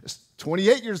 Like, it's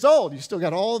 28 years old. You still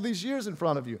got all of these years in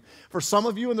front of you. For some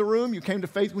of you in the room, you came to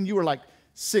faith when you were like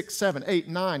 6, 7, 8,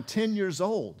 9, 10 years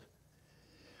old.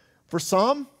 For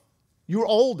some, you were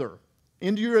older,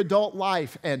 into your adult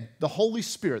life, and the Holy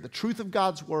Spirit, the truth of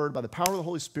God's Word, by the power of the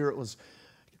Holy Spirit, was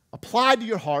applied to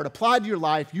your heart, applied to your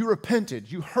life. You repented.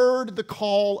 You heard the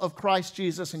call of Christ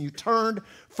Jesus, and you turned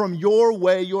from your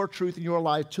way, your truth, and your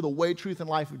life to the way, truth, and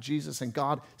life of Jesus, and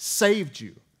God saved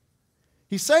you.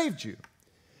 He saved you.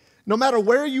 No matter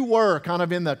where you were kind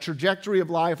of in the trajectory of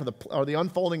life or the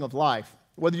unfolding of life,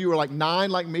 whether you were like 9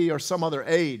 like me or some other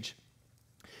age,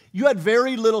 you had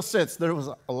very little sense. There was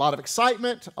a lot of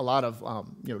excitement, a lot of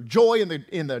joy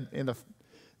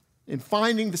in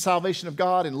finding the salvation of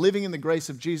God and living in the grace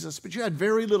of Jesus, but you had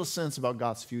very little sense about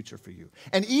God's future for you.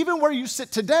 And even where you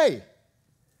sit today,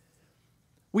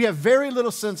 we have very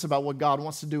little sense about what God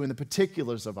wants to do in the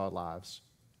particulars of our lives.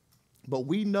 But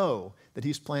we know that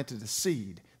He's planted a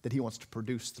seed that He wants to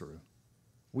produce through.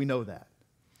 We know that.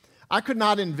 I could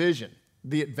not envision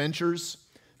the adventures,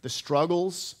 the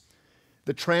struggles,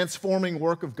 the transforming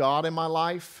work of God in my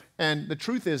life. And the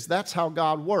truth is, that's how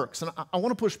God works. And I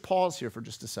want to push pause here for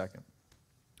just a second.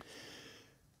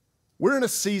 We're in a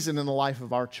season in the life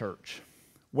of our church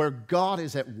where God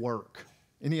is at work.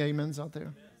 Any amens out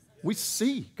there? We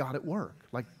see God at work,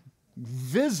 like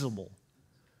visible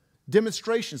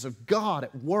demonstrations of God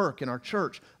at work in our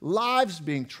church, lives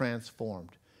being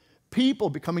transformed, people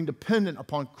becoming dependent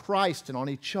upon Christ and on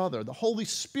each other, the Holy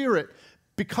Spirit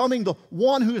becoming the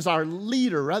one who is our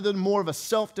leader rather than more of a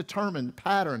self-determined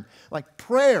pattern, like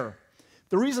prayer.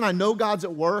 The reason I know God's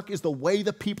at work is the way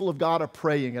the people of God are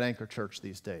praying at Anchor Church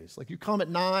these days. Like you come at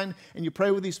 9 and you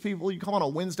pray with these people. You come on a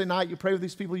Wednesday night, you pray with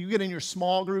these people. You get in your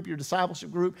small group, your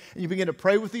discipleship group, and you begin to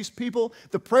pray with these people.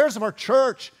 The prayers of our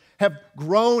church have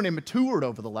grown and matured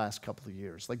over the last couple of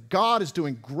years. Like God is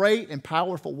doing great and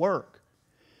powerful work.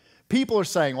 People are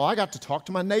saying, well, I got to talk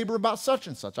to my neighbor about such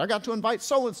and such. I got to invite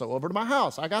so-and-so over to my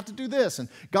house. I got to do this, and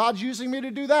God's using me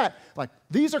to do that. Like,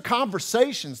 these are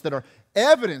conversations that are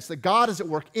evidence that God is at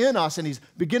work in us, and He's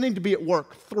beginning to be at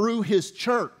work through His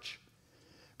church.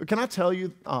 But can I tell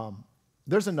you,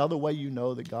 there's another way you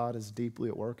know that God is deeply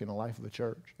at work in the life of a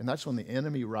church, and that's when the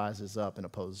enemy rises up and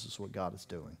opposes what God is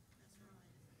doing.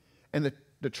 And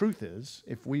the truth is,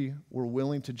 if we were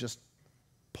willing to just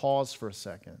pause for a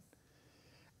second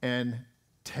and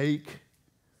take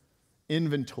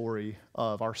inventory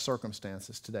of our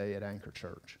circumstances today at Anchor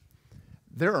Church,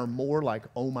 there are more like,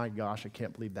 oh my gosh, I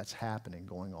can't believe that's happening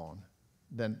going on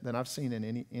than I've seen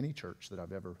in any church that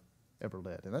I've ever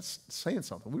led. And that's saying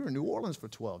something. We were in New Orleans for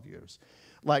 12 years.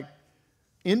 Like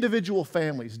individual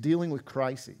families dealing with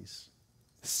crises,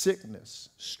 sickness,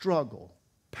 struggle,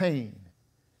 pain.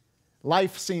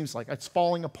 Life seems like it's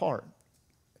falling apart.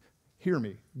 Hear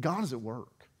me, God is at work.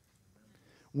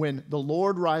 When the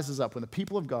Lord rises up, when the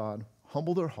people of God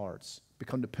humble their hearts,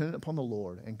 become dependent upon the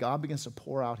Lord, and God begins to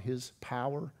pour out His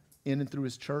power in and through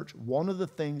His church, one of the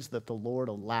things that the Lord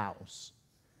allows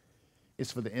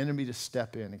is for the enemy to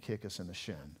step in and kick us in the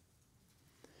shin.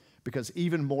 Because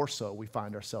even more so, we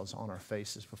find ourselves on our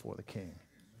faces before the King.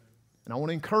 And I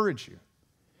want to encourage you,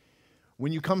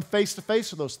 when you come face to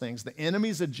face with those things, the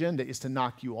enemy's agenda is to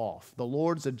knock you off. The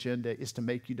Lord's agenda is to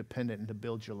make you dependent and to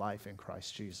build your life in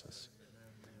Christ Jesus.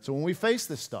 So when we face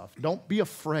this stuff, don't be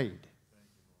afraid.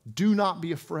 Do not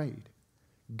be afraid.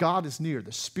 God is near.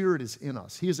 The Spirit is in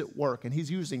us. He is at work, and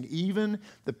He's using even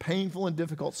the painful and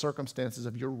difficult circumstances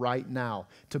of your right now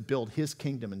to build His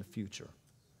kingdom in the future.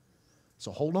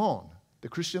 So hold on. The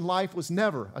Christian life was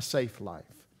never a safe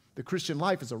life. The Christian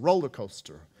life is a roller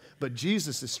coaster, but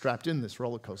Jesus is strapped in this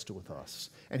roller coaster with us,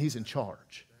 and He's in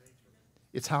charge.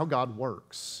 It's how God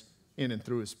works in and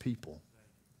through His people.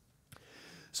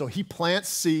 So He plants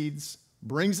seeds,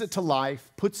 brings it to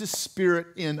life, puts His Spirit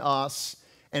in us,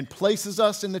 and places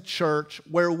us in the church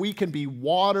where we can be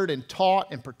watered and taught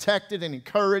and protected and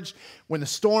encouraged. When the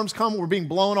storms come, we're being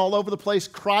blown all over the place.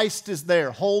 Christ is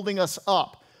there holding us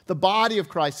up. The body of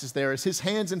Christ is there as His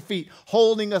hands and feet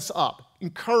holding us up,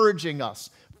 encouraging us,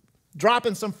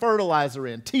 dropping some fertilizer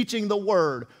in, teaching the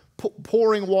Word,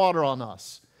 pouring water on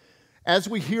us. As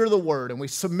we hear the Word and we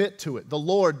submit to it, the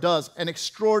Lord does an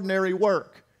extraordinary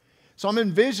work. So I'm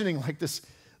envisioning like this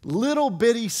little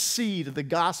bitty seed of the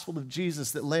gospel of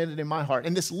Jesus that landed in my heart.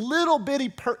 And this little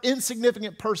bitty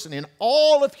insignificant person in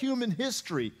all of human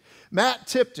history, Matt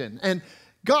Tipton. And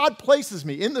God places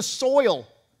me in the soil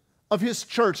of His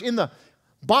church, in the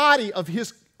body of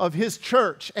His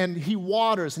church. And He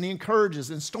waters and He encourages,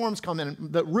 and storms come in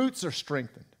and the roots are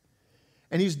strengthened.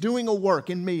 And He's doing a work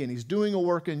in me and He's doing a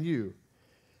work in you.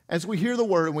 As we hear the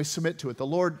Word and we submit to it, the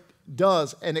Lord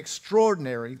does an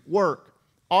extraordinary work.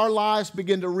 Our lives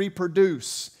begin to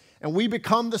reproduce, and we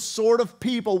become the sort of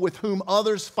people with whom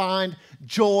others find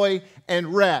joy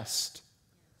and rest.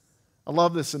 I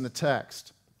love this in the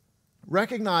text.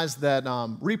 Recognize that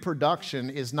reproduction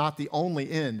is not the only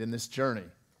end in this journey.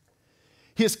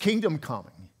 His kingdom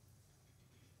coming,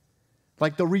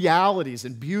 like the realities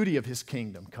and beauty of His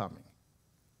kingdom coming,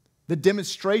 the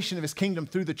demonstration of His kingdom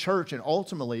through the church, and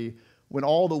ultimately when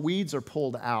all the weeds are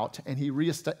pulled out and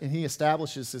He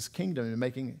establishes His kingdom and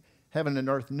making heaven and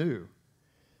earth new.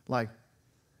 Like,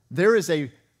 there is a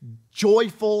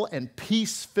joyful and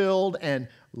peace-filled and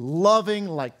loving,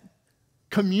 like,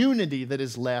 community that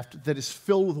is left that is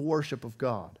filled with worship of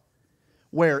God,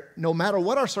 where no matter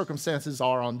what our circumstances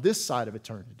are on this side of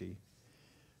eternity,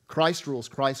 Christ rules,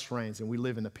 Christ reigns, and we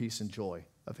live in the peace and joy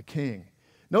of the King.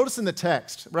 Notice in the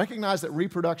text, recognize that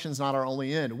reproduction is not our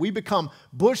only end. We become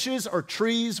bushes or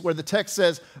trees where the text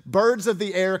says, birds of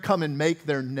the air come and make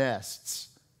their nests.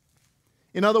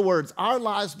 In other words, our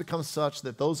lives become such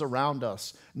that those around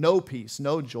us know peace,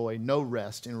 know joy, know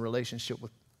rest in relationship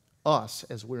with us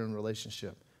as we're in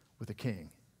relationship with the King.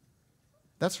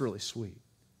 That's really sweet.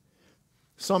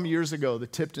 Some years ago, the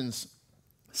Tiptons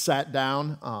sat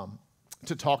down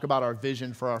to talk about our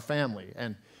vision for our family.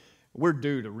 And we're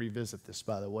due to revisit this,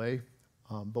 by the way.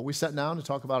 But we sat down to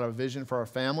talk about our vision for our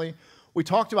family. We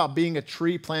talked about being a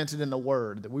tree planted in the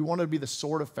Word, that we wanted to be the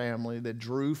sort of family that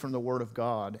drew from the Word of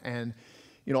God. And,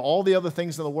 all the other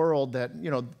things in the world that,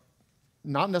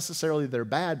 not necessarily they're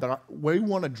bad, but we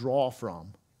want to draw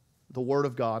from the Word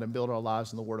of God and build our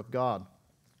lives in the Word of God.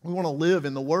 We want to live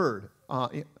in the Word,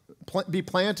 be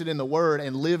planted in the Word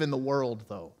and live in the world,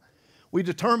 though. We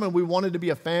determined we wanted to be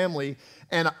a family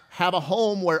and have a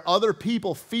home where other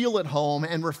people feel at home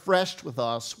and refreshed with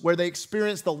us, where they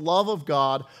experience the love of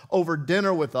God over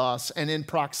dinner with us and in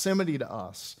proximity to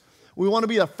us. We want to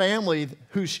be a family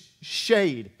whose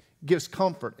shade gives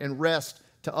comfort and rest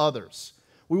to others.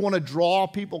 We want to draw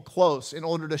people close in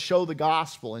order to show the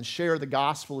gospel and share the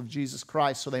gospel of Jesus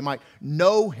Christ so they might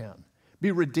know Him,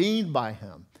 be redeemed by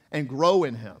Him, and grow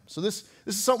in Him. So this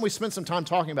is something we spent some time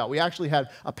talking about. We actually had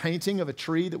a painting of a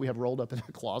tree that we have rolled up in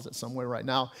a closet somewhere right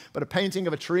now, but a painting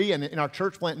of a tree, and in our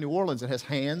church plant in New Orleans, it has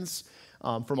hands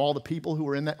from all the people who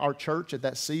were in our church at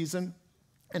that season,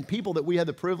 and people that we had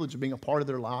the privilege of being a part of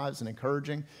their lives and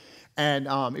encouraging. And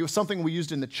it was something we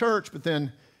used in the church, but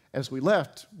then as we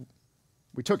left,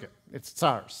 we took it. It's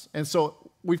ours. And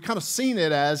so we've kind of seen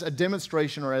it as a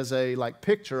demonstration or as a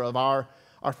picture of our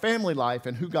family life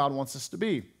and who God wants us to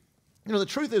be. The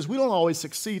truth is we don't always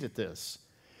succeed at this.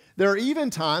 There are even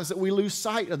times that we lose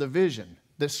sight of the vision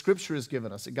that Scripture has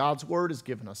given us, that God's Word has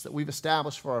given us, that we've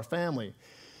established for our family.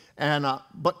 And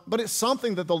but it's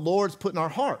something that the Lord's put in our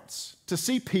hearts to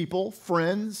see people,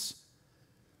 friends,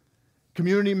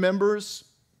 community members,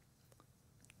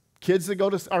 kids that go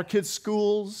to our kids'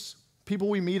 schools, people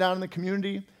we meet out in the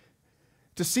community,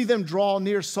 to see them draw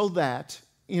near so that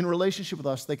in relationship with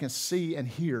us they can see and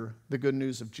hear the good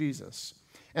news of Jesus.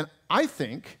 And I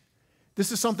think this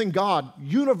is something God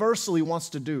universally wants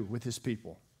to do with His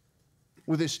people,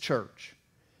 with His church.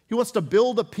 He wants to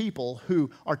build a people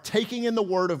who are taking in the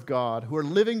Word of God, who are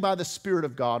living by the Spirit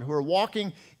of God, who are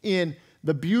walking in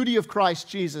the beauty of Christ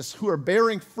Jesus, who are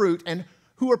bearing fruit, and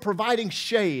who are providing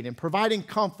shade and providing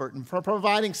comfort and for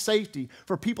providing safety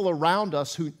for people around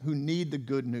us who need the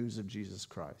good news of Jesus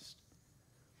Christ.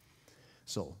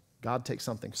 So God takes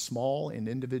something small in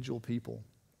individual people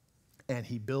and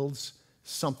he builds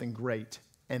something great,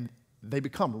 and we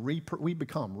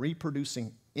become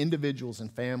reproducing individuals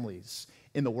and families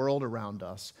in the world around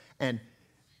us. And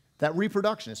that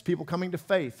reproduction is people coming to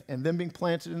faith and then being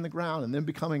planted in the ground and then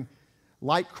becoming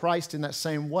like Christ in that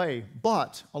same way.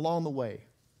 But along the way,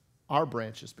 our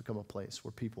branches become a place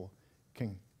where people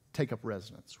can take up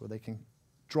residence, where they can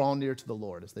draw near to the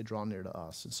Lord as they draw near to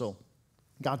us. And so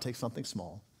God takes something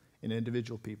small in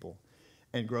individual people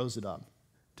and grows it up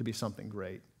to be something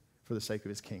great for the sake of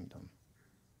his kingdom.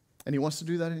 And he wants to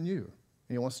do that in you.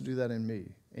 And he wants to do that in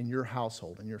me, in your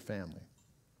household, in your family.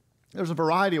 There's a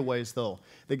variety of ways, though,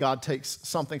 that God takes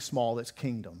something small that's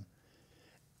kingdom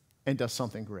and does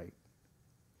something great.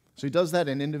 So he does that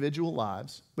in individual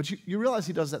lives, but you realize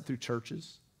he does that through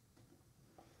churches.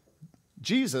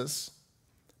 Jesus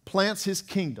plants his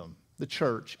kingdom, the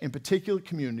church, in particular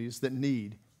communities that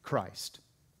need Christ.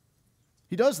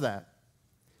 He does that.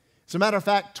 As a matter of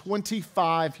fact,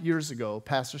 25 years ago,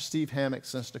 Pastor Steve Hammock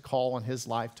sensed a call on his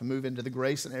life to move into the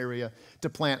Grayson area to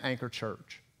plant Anchor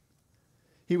Church.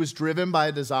 He was driven by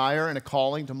a desire and a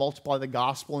calling to multiply the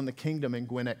gospel and the kingdom in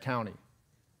Gwinnett County.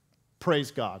 Praise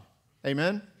God.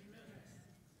 Amen?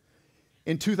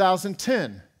 In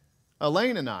 2010,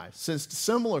 Elaine and I sensed a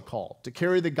similar call to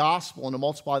carry the gospel and to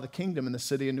multiply the kingdom in the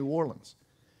city of New Orleans.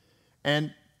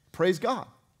 And praise God,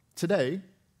 today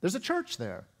there's a church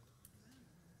there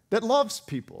that loves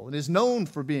people and is known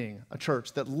for being a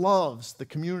church that loves the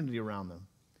community around them.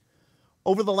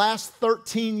 Over the last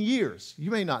 13 years, you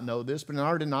may not know this, but in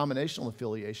our denominational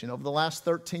affiliation, over the last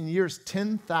 13 years,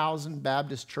 10,000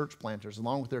 Baptist church planters,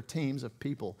 along with their teams of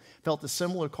people, felt a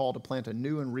similar call to plant a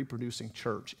new and reproducing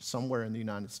church somewhere in the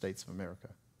United States of America.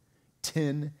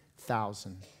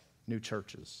 10,000 new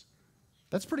churches.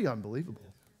 That's pretty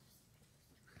unbelievable.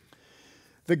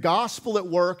 The gospel at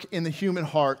work in the human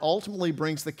heart ultimately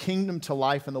brings the kingdom to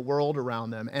life in the world around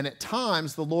them. And at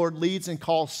times, the Lord leads and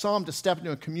calls some to step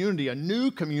into a community, a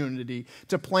new community,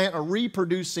 to plant a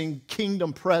reproducing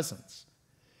kingdom presence.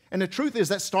 And the truth is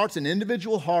that starts in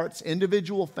individual hearts,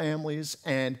 individual families,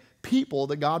 and people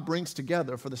that God brings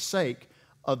together for the sake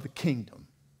of the kingdom,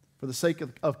 for the sake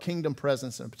of kingdom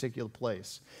presence in a particular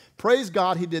place. Praise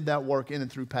God he did that work in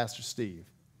and through Pastor Steve.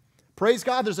 Praise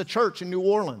God there's a church in New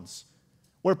Orleans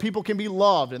where people can be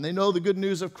loved and they know the good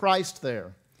news of Christ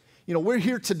there. You know, we're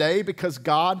here today because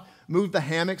God moved the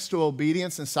Hammocks to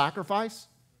obedience and sacrifice.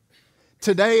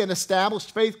 Today, an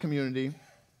established faith community,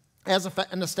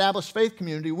 an established faith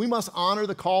community, we must honor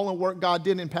the call and work God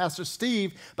did in Pastor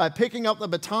Steve by picking up the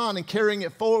baton and carrying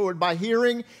it forward by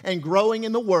hearing and growing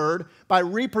in the Word, by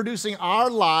reproducing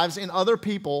our lives in other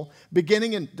people,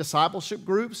 beginning in discipleship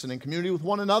groups and in community with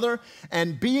one another,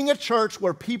 and being a church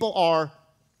where people are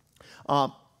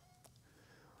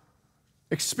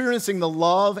experiencing the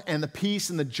love and the peace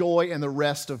and the joy and the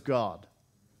rest of God.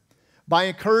 By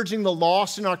encouraging the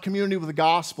lost in our community with the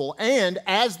gospel, and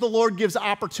as the Lord gives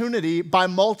opportunity, by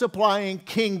multiplying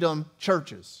kingdom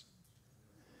churches.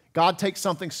 God takes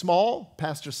something small,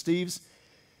 Pastor Steve's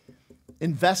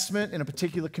investment in a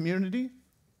particular community,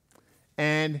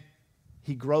 and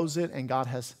he grows it, and God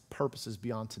has purposes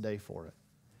beyond today for it.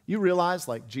 You realize,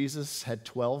 like, Jesus had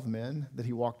 12 men that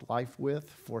he walked life with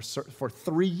for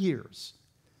 3 years.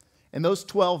 And those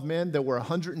 12 men, there were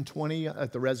 120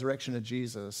 at the resurrection of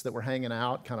Jesus that were hanging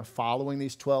out, kind of following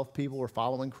these 12 people, were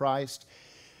following Christ.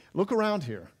 Look around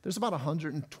here. There's about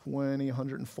 120,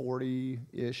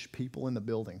 140-ish people in the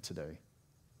building today.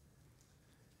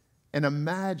 And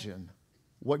imagine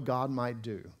what God might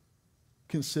do,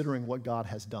 considering what God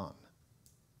has done,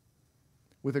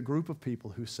 with a group of people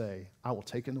who say, I will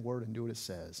take in the word and do what it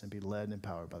says and be led and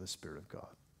empowered by the Spirit of God.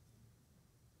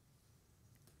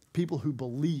 People who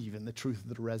believe in the truth of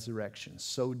the resurrection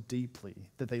so deeply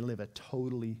that they live a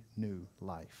totally new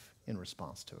life in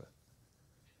response to it.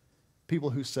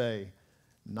 People who say,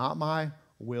 not my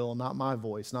will, not my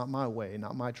voice, not my way,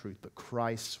 not my truth, but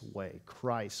Christ's way,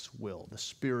 Christ's will, the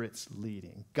Spirit's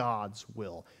leading, God's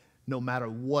will, no matter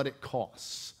what it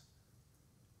costs.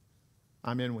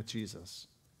 I'm in with Jesus.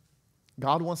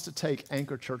 God wants to take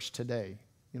Anchor Church today.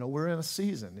 You know, we're in a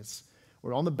season.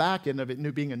 We're on the back end of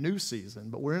it being a new season,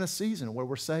 but we're in a season where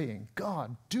we're saying,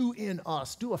 God, do in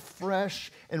us, do a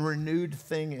fresh and renewed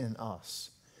thing in us.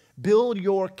 Build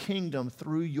your kingdom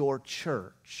through your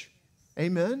church.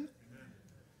 Amen? Amen.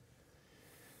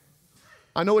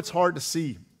 I know it's hard to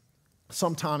see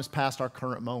sometimes past our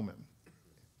current moment.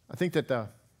 I think that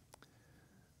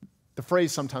The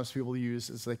phrase sometimes people use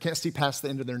is they can't see past the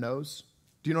end of their nose.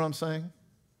 Do you know what I'm saying?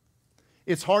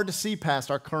 It's hard to see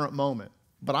past our current moment,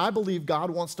 but I believe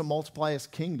God wants to multiply his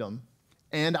kingdom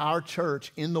and our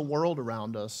church in the world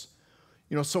around us.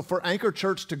 You know, so for Anchor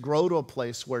Church to grow to a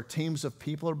place where teams of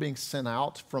people are being sent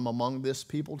out from among this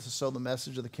people to sow the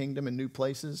message of the kingdom in new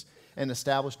places and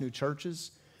establish new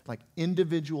churches, like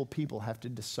individual people have to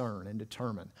discern and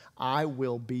determine, I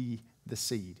will be the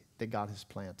seed that God has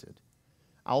planted.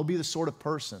 I will be the sort of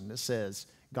person that says,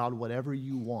 God, whatever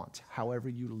you want, however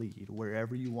you lead,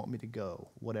 wherever you want me to go,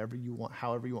 whatever you want,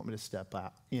 however you want me to step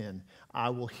out in, I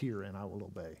will hear and I will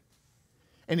obey.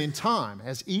 And in time,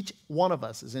 as each one of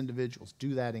us as individuals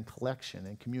do that in collection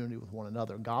and community with one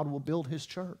another, God will build his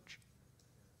church.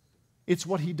 It's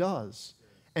what he does.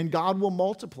 And God will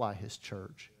multiply his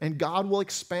church. And God will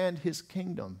expand his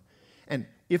kingdom. And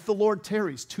if the Lord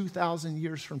tarries 2,000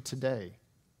 years from today,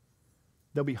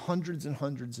 there'll be hundreds and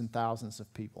hundreds and thousands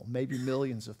of people, maybe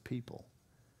millions of people,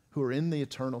 who are in the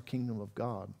eternal kingdom of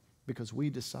God because we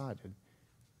decided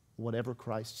whatever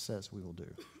Christ says we will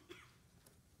do.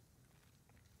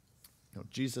 You know,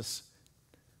 Jesus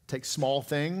takes small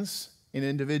things in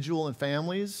individual and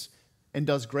families and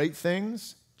does great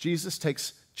things. Jesus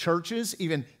takes churches,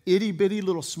 even itty-bitty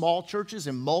little small churches,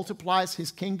 and multiplies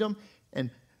his kingdom and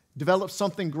develops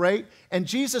something great. And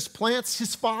Jesus plants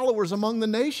his followers among the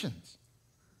nations.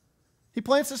 He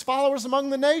plants his followers among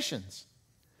the nations.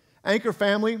 Anchor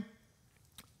family,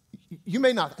 you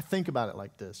may not think about it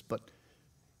like this, but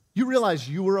you realize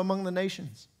you were among the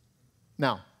nations.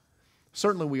 Now,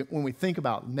 certainly when we think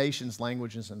about nations,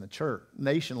 languages in the church,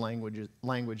 nation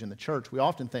language in the church, we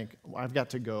often think, well, I've got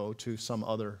to go to some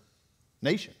other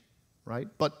nation, right?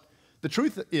 But the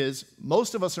truth is,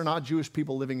 most of us are not Jewish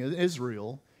people living in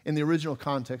Israel in the original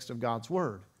context of God's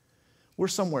word. We're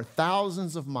somewhere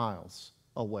thousands of miles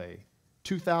away,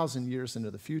 2,000 years into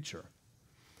the future.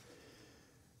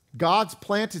 God's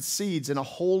planted seeds in a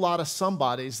whole lot of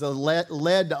somebodies that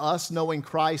led to us knowing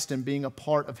Christ and being a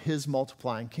part of his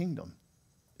multiplying kingdom.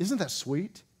 Isn't that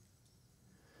sweet?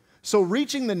 So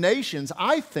reaching the nations,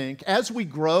 I think, as we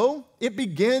grow, it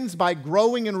begins by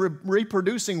growing and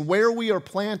reproducing where we are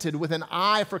planted with an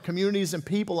eye for communities and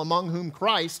people among whom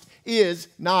Christ is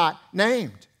not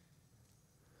named.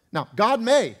 Now, God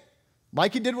may,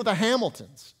 like he did with the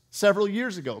Hamiltons several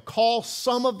years ago, call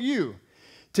some of you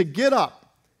to get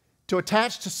up, to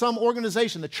attach to some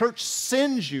organization. The church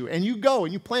sends you, and you go,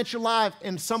 and you plant your life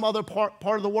in some other part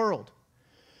of the world.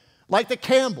 Like the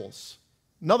Campbells,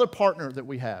 another partner that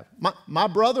we have. My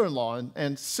brother-in-law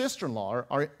and sister-in-law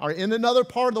are in another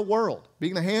part of the world,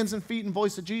 being the hands and feet and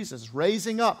voice of Jesus,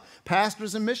 raising up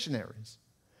pastors and missionaries.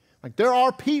 Like there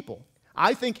are people,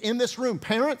 I think in this room,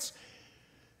 parents,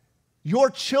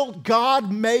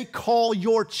 God may call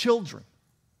your children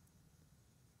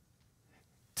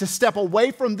to step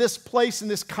away from this place in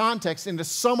this context into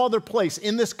some other place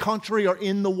in this country or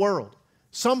in the world.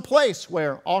 Some place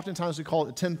where, oftentimes we call it the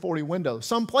 1040 window,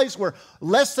 some place where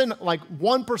less than like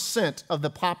 1% of the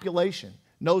population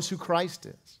knows who Christ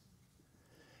is.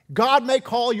 God may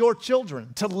call your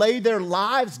children to lay their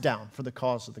lives down for the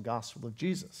cause of the gospel of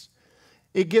Jesus.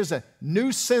 It gives a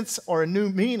new sense or a new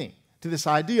meaning to this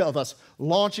idea of us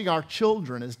launching our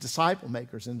children as disciple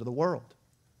makers into the world.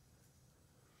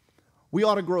 We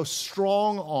ought to grow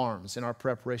strong arms in our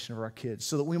preparation of our kids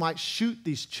so that we might shoot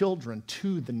these children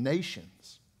to the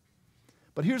nations.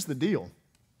 But here's the deal.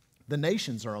 The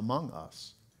nations are among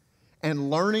us. And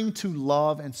learning to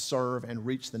love and serve and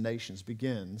reach the nations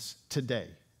begins today.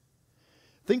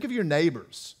 Think of your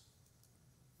neighbors,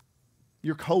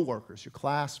 your coworkers, your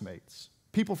classmates,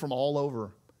 people from all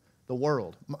over the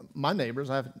world. My neighbors,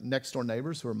 I have next-door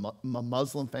neighbors who are a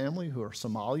Muslim family, who are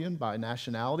Somalian by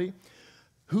nationality,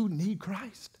 who need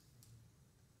Christ.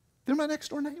 They're my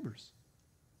next-door neighbors.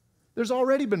 There's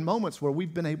already been moments where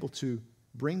we've been able to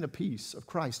bring the peace of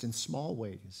Christ in small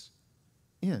ways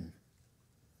in.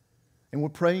 And we're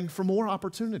praying for more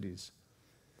opportunities.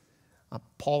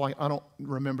 Paul, I don't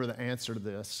remember the answer to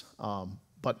this,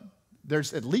 but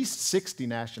there's at least 60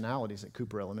 nationalities at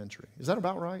Cooper Elementary. Is that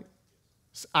about right?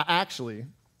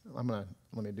 Let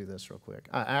me do this real quick.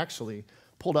 I actually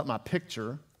pulled up my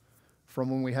picture from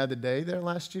when we had the day there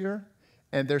last year,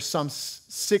 and there's some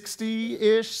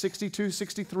 60-ish, 62,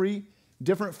 63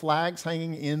 different flags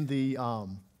hanging in the,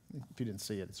 if you didn't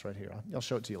see it, it's right here. I'll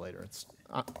show it to you later.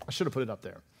 I should have put it up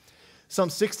there. Some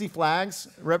 60 flags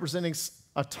representing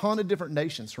a ton of different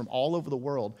nations from all over the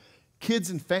world. They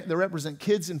represent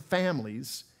kids and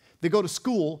families that go to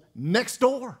school next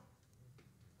door.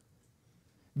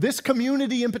 This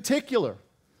community in particular,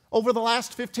 over the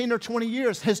last 15 or 20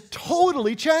 years, has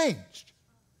totally changed.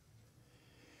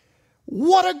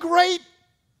 What a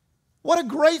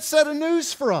great set of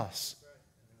news for us.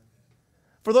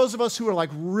 For those of us who are like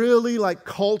really like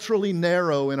culturally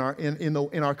narrow in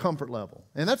our comfort level.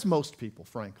 And that's most people,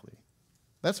 frankly.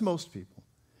 That's most people.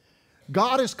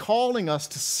 God is calling us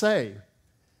to say,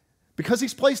 because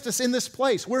He's placed us in this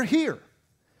place, we're here.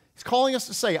 He's calling us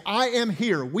to say, I am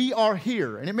here, we are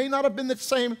here. And it may not have been the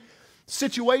same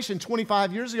situation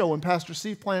 25 years ago when Pastor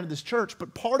Steve planted this church,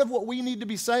 but part of what we need to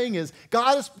be saying is,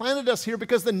 God has planted us here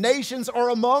because the nations are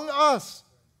among us.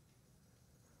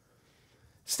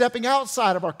 Stepping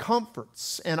outside of our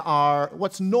comforts and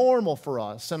what's normal for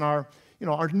us and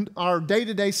our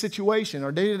day-to-day situation,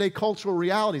 our day-to-day cultural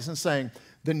realities, and saying,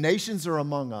 the nations are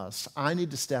among us. I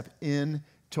need to step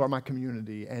into my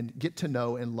community and get to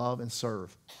know and love and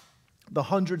serve the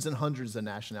hundreds and hundreds of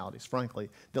nationalities, frankly,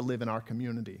 that live in our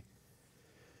community.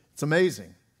 It's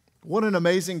amazing. What an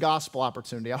amazing gospel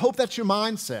opportunity. I hope that's your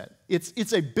mindset.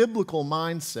 It's a biblical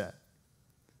mindset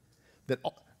that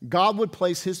God would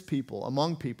place His people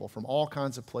among people from all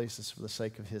kinds of places for the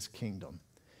sake of His kingdom.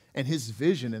 And His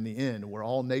vision in the end, where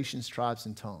all nations, tribes,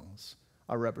 and tongues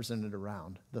are represented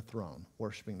around the throne,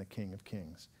 worshiping the King of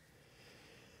Kings.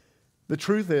 The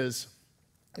truth is,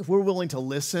 if we're willing to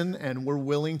listen and we're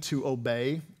willing to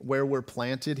obey where we're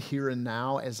planted here and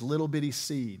now as little bitty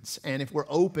seeds, and if we're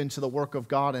open to the work of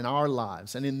God in our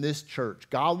lives and in this church,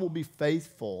 God will be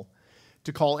faithful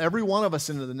to call every one of us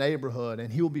into the neighborhood,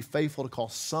 and He will be faithful to call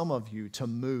some of you to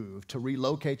move, to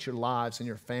relocate your lives and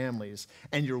your families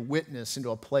and your witness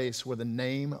into a place where the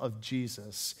name of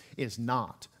Jesus is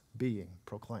not being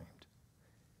proclaimed.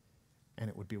 And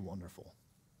it would be wonderful.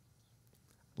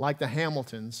 Like the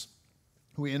Hamiltons,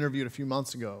 who we interviewed a few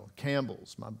months ago,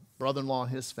 Campbell's, my brother-in-law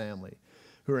and his family,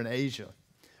 who are in Asia.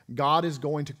 God is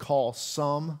going to call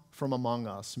some from among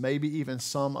us, maybe even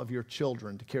some of your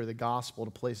children, to carry the gospel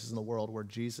to places in the world where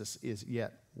Jesus is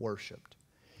yet worshiped.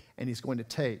 And He's going to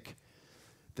take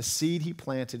the seed He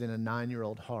planted in a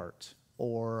 9-year-old heart,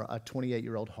 or a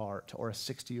 28-year-old heart, or a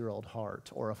 60-year-old heart,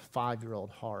 or a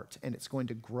 5-year-old heart, and it's going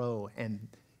to grow, and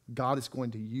God is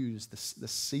going to use the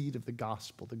seed of the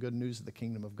gospel, the good news of the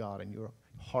kingdom of God in your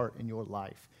heart and your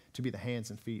life, to be the hands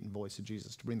and feet and voice of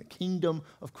Jesus, to bring the kingdom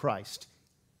of Christ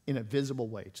in a visible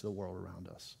way to the world around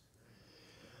us.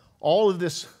 All of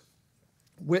this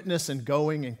witness and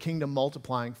going and kingdom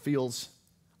multiplying feels,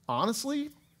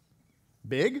 honestly,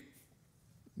 big.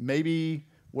 Maybe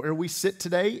where we sit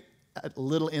today, a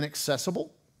little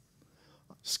inaccessible,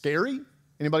 scary.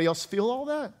 Anybody else feel all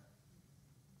that?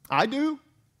 I do.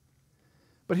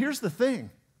 But here's the thing.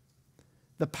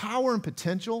 The power and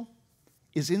potential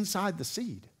is inside the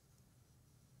seed.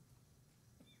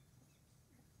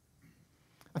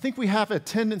 I think we have a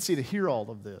tendency to hear all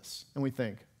of this, and we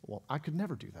think, well, I could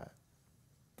never do that.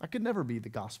 I could never be the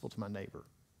gospel to my neighbor.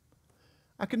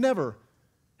 I could never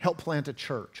help plant a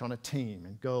church on a team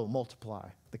and go multiply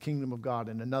the kingdom of God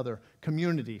in another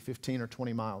community 15 or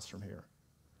 20 miles from here.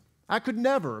 I could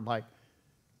never,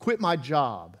 quit my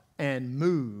job and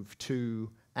move to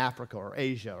Africa or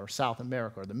Asia or South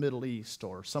America or the Middle East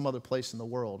or some other place in the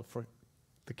world for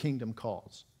the kingdom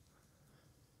cause.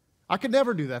 I could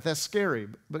never do that. That's scary.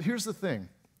 But here's the thing.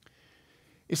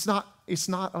 It's not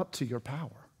up to your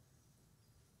power.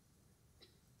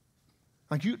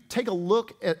 You take a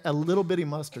look at a little bitty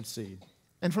mustard seed,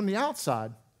 and from the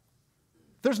outside,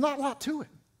 there's not a lot to it.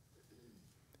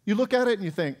 You look at it and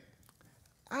you think,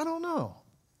 I don't know.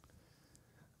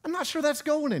 I'm not sure that's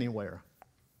going anywhere.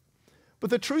 But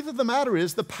the truth of the matter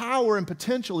is the power and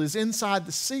potential is inside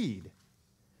the seed.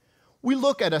 We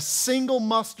look at a single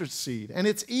mustard seed, and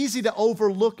it's easy to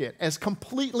overlook it as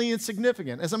completely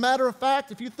insignificant. As a matter of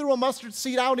fact, if you threw a mustard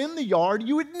seed out in the yard,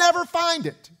 you would never find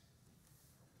it.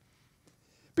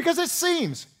 Because it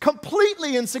seems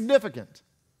completely insignificant.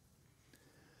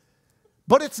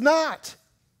 But it's not.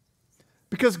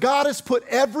 Because God has put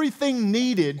everything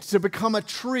needed to become a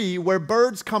tree where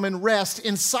birds come and rest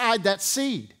inside that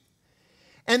seed.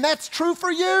 And that's true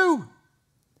for you.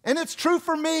 And it's true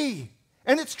for me.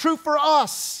 And it's true for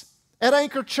us at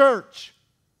Anchor Church.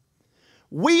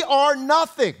 We are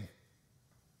nothing.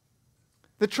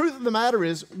 The truth of the matter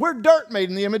is, we're dirt made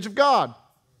in the image of God.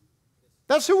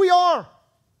 That's who we are.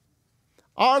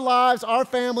 Our lives, our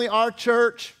family, our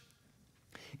church,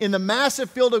 in the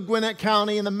massive field of Gwinnett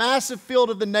County, in the massive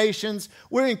field of the nations,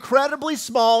 we're incredibly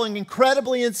small and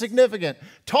incredibly insignificant.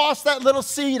 Toss that little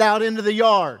seed out into the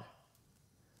yard.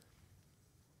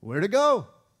 Where to go?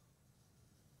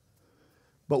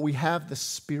 But we have the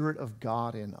Spirit of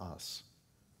God in us,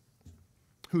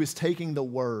 who is taking the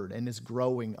Word and is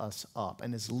growing us up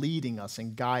and is leading us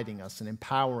and guiding us and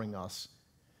empowering us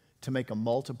to make a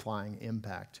multiplying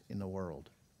impact in the world.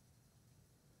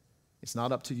 It's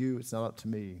not up to you. It's not up to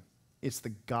me. It's the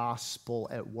gospel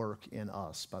at work in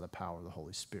us by the power of the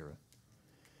Holy Spirit.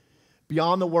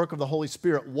 Beyond the work of the Holy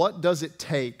Spirit, what does it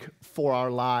take for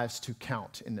our lives to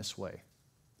count in this way?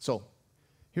 So,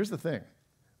 here's the thing.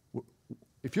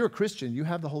 If you're a Christian, you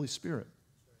have the Holy Spirit.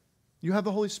 You have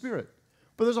the Holy Spirit.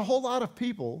 But there's a whole lot of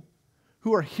people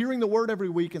who are hearing the word every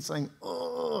week and saying,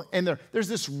 oh, and there's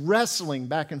this wrestling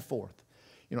back and forth.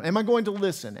 You know, am I going to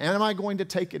listen? Am I going to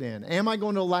take it in? Am I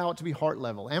going to allow it to be heart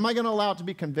level? Am I going to allow it to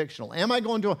be convictional? Am I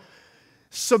going to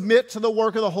submit to the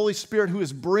work of the Holy Spirit who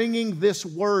is bringing this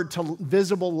word to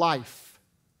visible life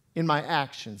in my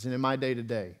actions and in my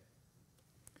day-to-day?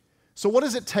 So what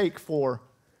does it take for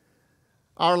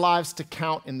our lives to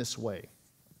count in this way?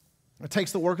 It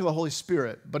takes the work of the Holy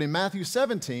Spirit. But in Matthew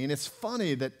 17, it's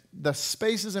funny that the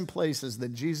spaces and places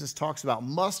that Jesus talks about,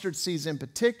 mustard seeds in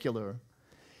particular,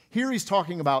 here he's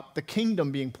talking about the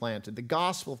kingdom being planted, the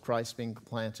gospel of Christ being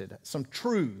planted, some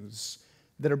truths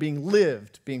that are being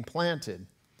lived, being planted.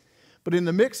 But in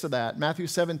the mix of that, Matthew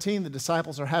 17, the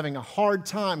disciples are having a hard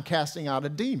time casting out a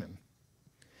demon.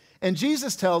 And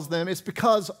Jesus tells them it's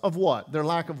because of what? Their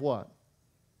lack of what?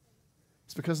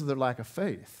 It's because of their lack of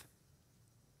faith.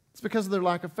 It's because of their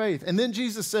lack of faith. And then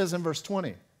Jesus says in verse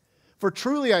 20, "For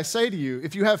truly I say to you,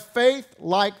 if you have faith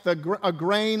like a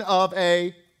grain of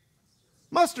a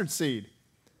mustard seed,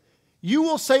 you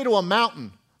will say to a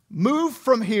mountain, move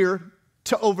from here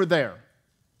to over there."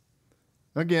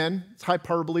 Again, it's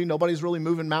hyperbole. Nobody's really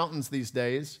moving mountains these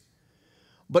days.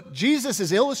 But Jesus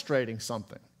is illustrating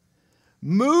something.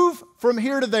 Move from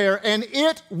here to there, and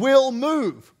it will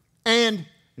move. And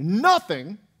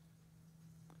nothing,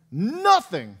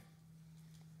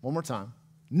 one more time,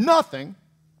 nothing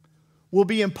will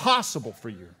be impossible for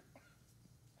you.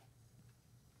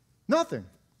 Nothing.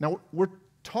 Now, we're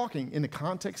talking in the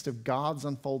context of God's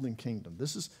unfolding kingdom.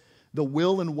 This is the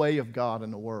will and way of God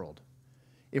in the world.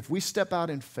 If we step out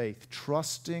in faith,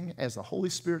 trusting as the Holy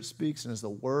Spirit speaks and as the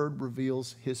Word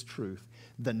reveals His truth,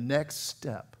 the next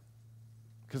step,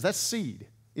 because that's seed.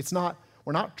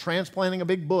 We're not transplanting a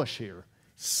big bush here.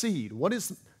 Seed. What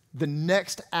is the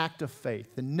next act of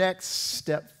faith, the next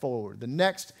step forward, the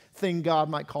next thing God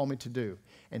might call me to do?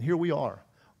 And here we are.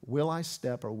 Will I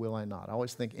step or will I not? I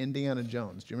always think Indiana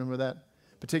Jones. Do you remember that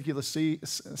particular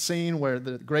scene where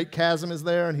the great chasm is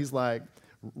there and he's like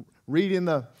reading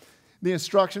the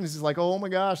instructions? He's like, oh my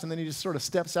gosh. And then he just sort of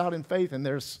steps out in faith and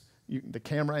the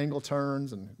camera angle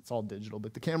turns, and it's all digital,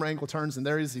 but the camera angle turns and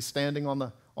there he is. He's standing on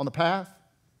the path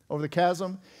over the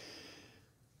chasm.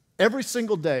 Every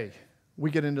single day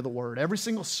we get into the Word, every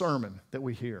single sermon that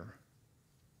we hear,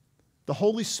 the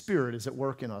Holy Spirit is at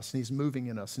work in us, and He's moving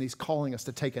in us, and He's calling us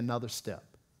to take another step.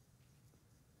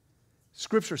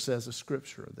 Scripture says of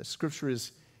Scripture that Scripture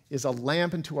is a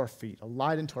lamp unto our feet, a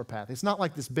light into our path. It's not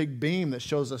like this big beam that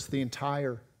shows us the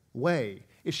entire way.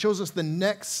 It shows us the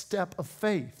next step of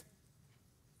faith.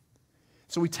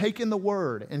 So we take in the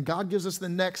Word, and God gives us the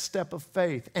next step of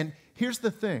faith. And here's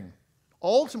the thing.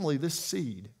 Ultimately, this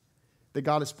seed that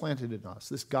God has planted in us,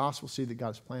 this gospel seed that God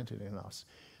has planted in us,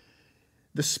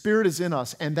 the Spirit is in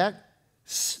us, and the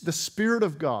Spirit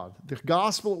of God, the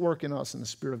gospel at work in us and the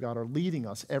Spirit of God are leading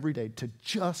us every day to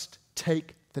just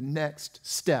take the next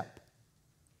step.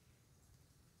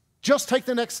 Just take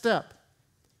the next step.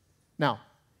 Now,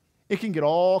 it can get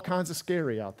all kinds of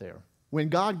scary out there. When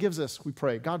God gives us, we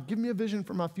pray, God, give me a vision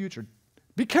for my future.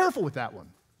 Be careful with that one.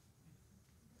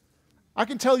 I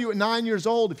can tell you at 9 years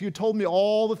old, if you told me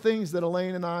all the things that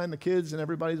Elaine and I and the kids and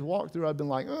everybody's walked through, I've been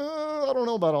like, I don't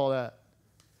know about all that.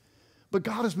 But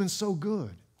God has been so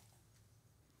good.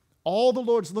 All the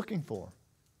Lord's looking for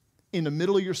in the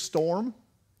middle of your storm,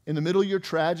 in the middle of your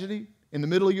tragedy, in the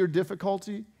middle of your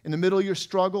difficulty, in the middle of your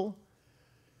struggle,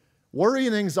 worry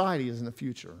and anxiety is in the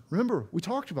future. Remember, we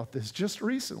talked about this just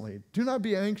recently. Do not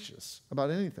be anxious about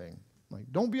anything.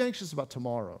 Don't be anxious about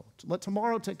tomorrow. Let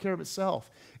tomorrow take care of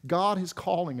itself. God is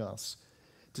calling us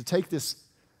to take this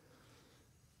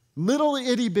little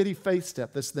itty-bitty faith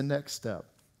step, that's the next step,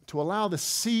 to allow the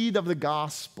seed of the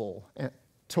gospel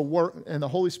to work and the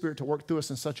Holy Spirit to work through us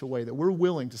in such a way that we're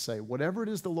willing to say whatever it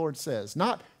is the Lord says,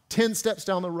 not 10 steps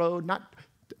down the road, not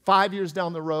 5 years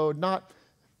down the road, not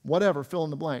whatever, fill in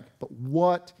the blank, but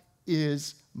what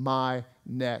is my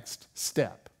next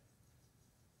step?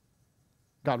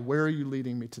 God, where are you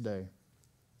leading me today?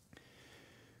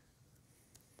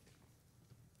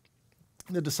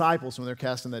 The disciples, when they're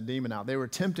casting that demon out, they were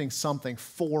attempting something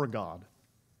for God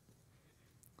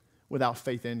without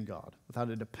faith in God, without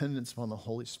a dependence upon the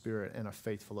Holy Spirit and a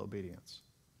faithful obedience.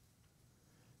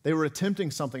 They were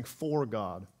attempting something for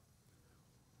God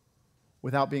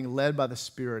without being led by the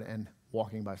Spirit and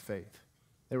walking by faith.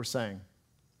 They were saying,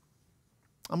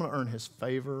 I'm going to earn his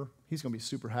favor. He's going to be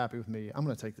super happy with me. I'm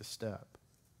going to take this step.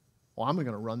 Or I'm going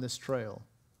to run this trail.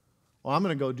 Or I'm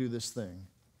going to go do this thing.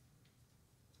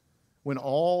 When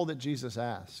all that Jesus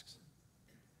asks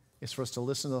is for us to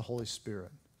listen to the Holy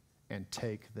Spirit and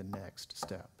take the next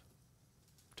step.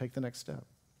 Take the next step.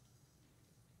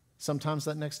 Sometimes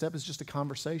that next step is just a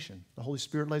conversation. The Holy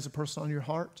Spirit lays a person on your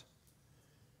heart,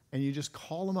 and you just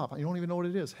call them up. You don't even know what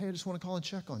it is. Hey, I just want to call and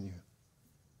check on you.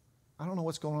 I don't know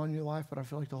what's going on in your life, but I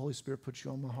feel like the Holy Spirit puts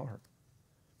you on my heart.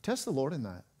 Test the Lord in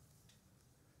that.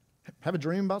 Have a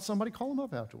dream about somebody, call them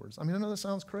up afterwards. I mean, I know that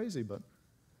sounds crazy, but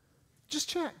just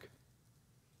check.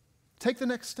 Take the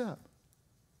next step.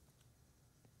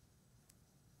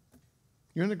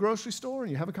 You're in the grocery store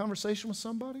and you have a conversation with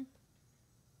somebody,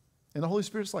 and the Holy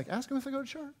Spirit's like, ask them if they go to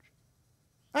church.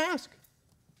 Ask.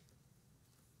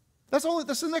 That's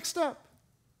the next step.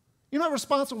 You're not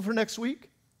responsible for next week,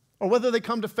 or whether they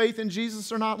come to faith in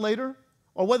Jesus or not later,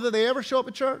 or whether they ever show up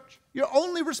at church. You're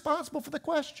only responsible for the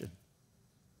question,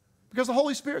 because the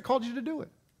Holy Spirit called you to do it.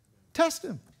 Test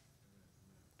him.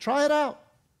 Try it out.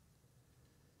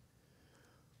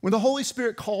 When the Holy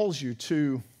Spirit calls you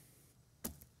to,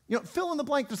 fill in the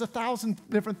blank. There's 1,000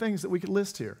 different things that we could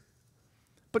list here.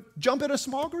 But jump in a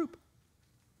small group.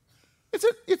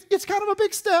 It's kind of a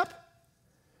big step,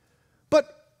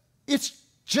 but it's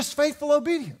just faithful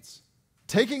obedience.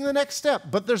 Taking the next step.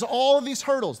 But there's all of these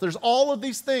hurdles. There's all of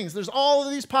these things. There's all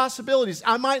of these possibilities.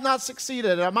 I might not succeed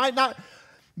at it. I might not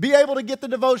be able to get the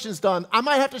devotions done. I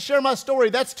might have to share my story.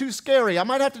 That's too scary. I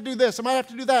might have to do this. I might have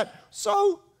to do that.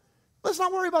 So let's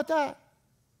not worry about that.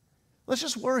 Let's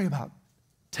just worry about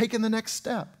taking the next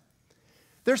step.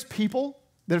 There's people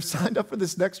that have signed up for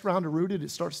this next round of Rooted,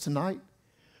 it starts tonight,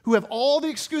 who have all the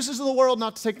excuses of the world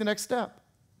not to take the next step.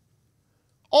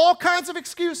 All kinds of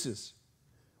excuses.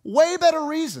 Way better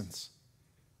reasons.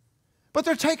 But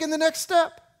they're taking the next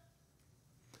step.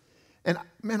 And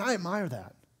man, I admire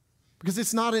that. Because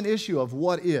it's not an issue of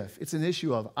what if. It's an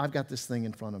issue of, I've got this thing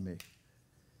in front of me.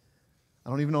 I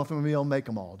don't even know if I'm going to be able to make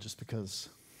them all, just because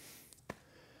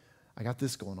I got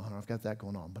this going on, or I've got that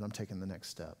going on, but I'm taking the next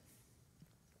step.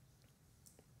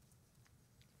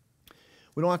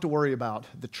 We don't have to worry about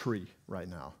the tree right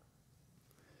now.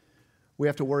 We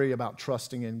have to worry about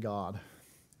trusting in God,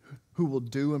 who will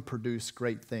do and produce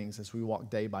great things as we walk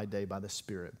day by day by the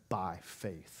Spirit, by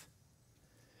faith.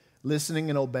 Listening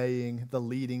and obeying the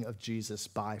leading of Jesus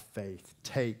by faith.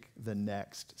 Take the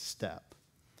next step.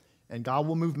 And God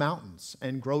will move mountains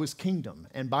and grow his kingdom.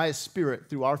 And by his Spirit,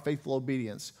 through our faithful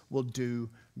obedience, will do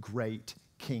great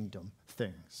kingdom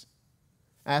things.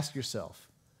 Ask yourself,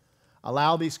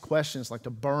 allow these questions like to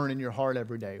burn in your heart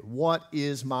every day. What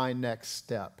is my next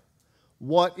step?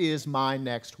 What is my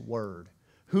next word?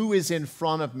 Who is in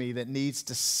front of me that needs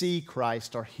to see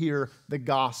Christ or hear the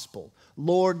gospel?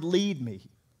 Lord, lead me.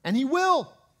 And he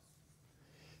will.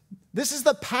 This is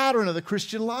the pattern of the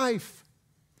Christian life.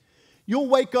 You'll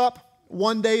wake up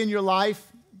one day in your life,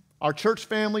 our church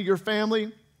family, your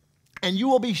family, and you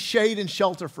will be shade and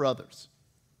shelter for others.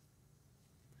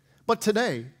 But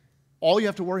today, all you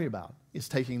have to worry about is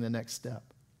taking the next step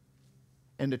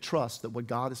and to trust that what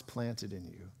God has planted in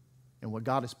you and what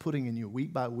God is putting in you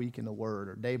week by week in the Word,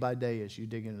 or day by day as you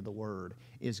dig into the Word,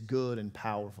 is good and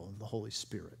powerful. The Holy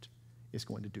Spirit is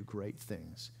going to do great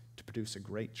things to produce a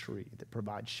great tree that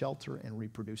provides shelter and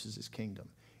reproduces his kingdom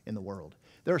in the world.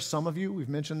 There are some of you, we've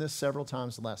mentioned this several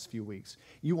times the last few weeks,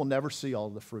 you will never see all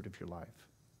of the fruit of your life.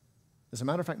 As a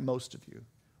matter of fact, most of you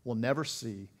will never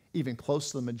see even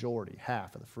close to the majority,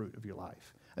 half of the fruit of your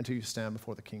life, until you stand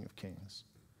before the King of Kings.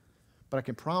 But I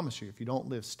can promise you, if you don't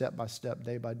live step by step,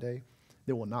 day by day,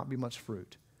 there will not be much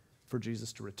fruit for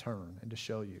Jesus to return and to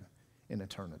show you in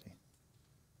eternity.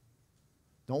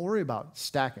 Don't worry about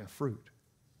stacking fruit.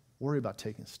 Worry about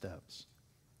taking steps.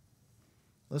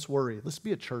 Let's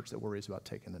be a church that worries about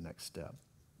taking the next step.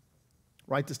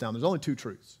 Write this down. There's only 2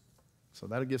 truths. So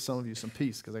that'll give some of you some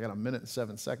peace, because I got 1 minute and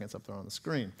 7 seconds up there on the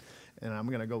screen, and I'm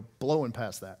going to go blowing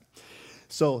past that.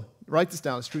 So write this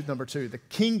down. It's truth number 2. The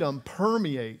kingdom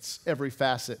permeates every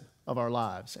facet of our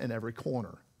lives and every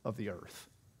corner of the earth.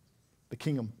 The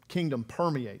kingdom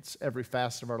permeates every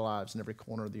facet of our lives and every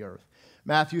corner of the earth.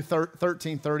 Matthew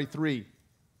 13:33.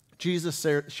 Jesus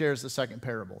shares the second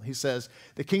parable. He says,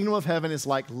 the kingdom of heaven is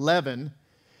like leaven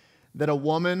that a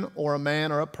woman or a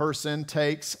man or a person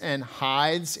takes and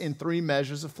hides in 3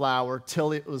 measures of flour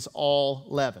till it was all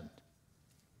leavened.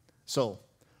 So,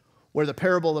 where the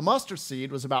parable of the mustard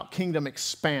seed was about kingdom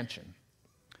expansion,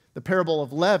 the parable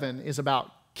of leaven is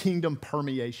about kingdom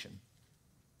permeation.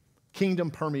 Kingdom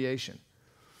permeation.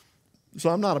 So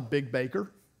I'm not a big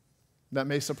baker. That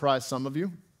may surprise some of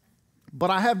you. But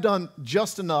I have done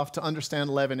just enough to understand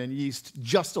leaven and yeast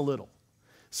just a little.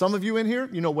 Some of you in here,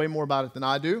 you know way more about it than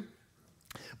I do.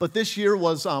 But this year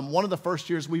was one of the first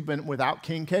years we've been without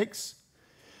king cakes.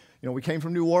 You know, we came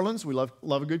from New Orleans. We love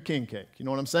a good king cake. You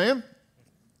know what I'm saying?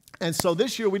 And so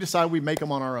this year we decided we'd make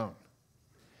them on our own.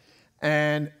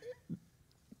 And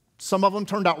some of them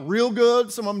turned out real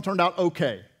good. Some of them turned out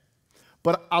okay.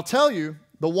 But I'll tell you,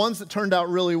 the ones that turned out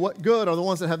really good are the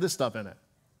ones that have this stuff in it.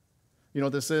 You know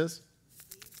what this is?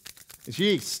 It's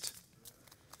yeast.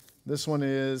 This one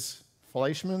is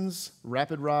Fleischmann's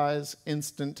Rapid Rise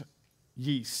Instant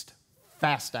Yeast.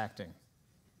 Fast acting.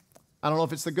 I don't know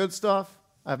if it's the good stuff.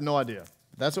 I have no idea.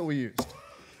 That's what we used.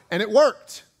 And it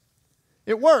worked.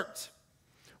 It worked.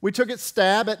 We took a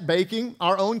stab at baking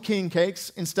our own king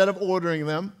cakes instead of ordering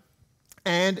them,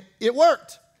 and it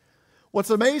worked.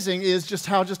 What's amazing is just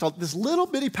how this little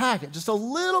bitty packet, just a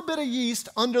little bit of yeast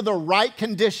under the right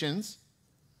conditions,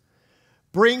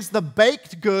 brings the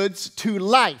baked goods to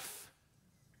life.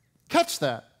 Catch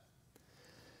that.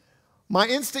 My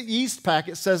instant yeast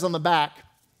packet says on the back,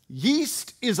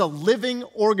 yeast is a living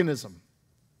organism.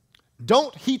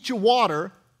 Don't heat your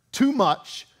water too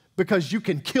much because you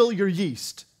can kill your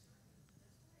yeast.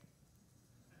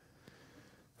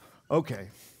 Okay,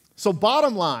 so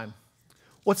bottom line,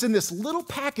 what's in this little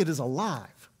packet is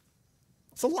alive.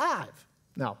 It's alive.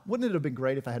 Now, wouldn't it have been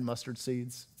great if I had mustard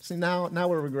seeds? See, now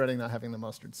we're regretting not having the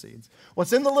mustard seeds.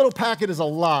 What's in the little packet is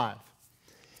alive.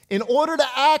 In order to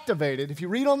activate it, if you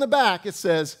read on the back, it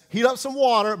says, heat up some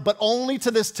water, but only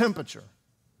to this temperature.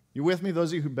 You with me?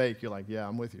 Those of you who bake, you're like, yeah,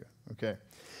 I'm with you. Okay.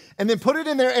 And then put it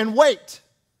in there and wait.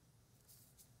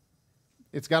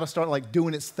 It's got to start like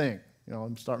doing its thing, you know,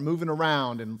 and start moving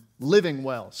around and living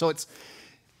well. So it's,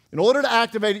 in order to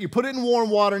activate it, you put it in warm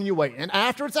water and you wait. And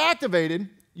after it's activated,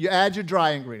 you add your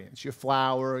dry ingredients, your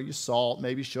flour, your salt,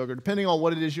 maybe sugar, depending on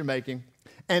what it is you're making.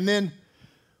 And then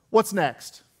what's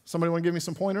next? Somebody want to give me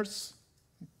some pointers?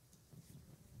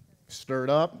 Stir it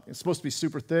up. It's supposed to be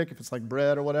super thick if it's like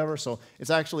bread or whatever. So it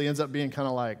actually ends up being kind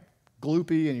of like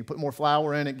gloopy, and you put more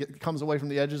flour in, it comes away from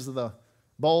the edges of the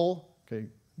bowl. Okay,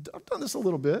 I've done this a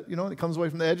little bit, you know, and it comes away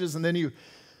from the edges, and then you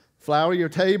flour your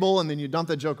table, and then you dump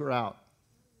that joker out.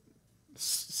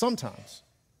 Sometimes.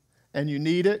 And you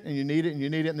knead it, and you knead it, and you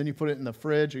knead it, and then you put it in the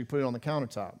fridge or you put it on the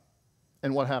countertop.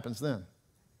 And what happens then?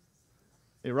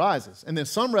 It rises. And then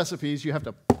some recipes, you have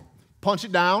to punch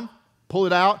it down, pull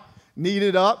it out, knead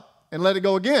it up, and let it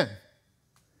go again.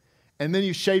 And then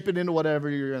you shape it into whatever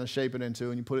you're going to shape it into,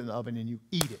 and you put it in the oven, and you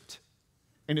eat it.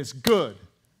 And it's good.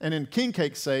 And in king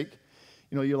cake's sake,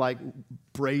 you know, you're like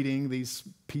braiding these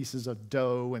pieces of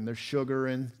dough, and there's sugar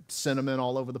and cinnamon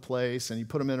all over the place, and you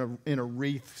put them in a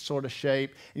wreath sort of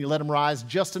shape, and you let them rise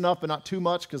just enough but not too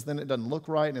much, because then it doesn't look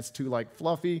right and it's too like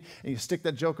fluffy, and you stick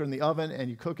that joker in the oven and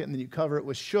you cook it, and then you cover it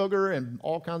with sugar and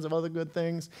all kinds of other good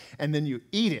things, and then you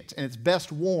eat it, and it's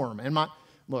best warm. And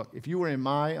look, if you were in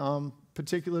my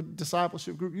particular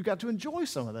discipleship group, you got to enjoy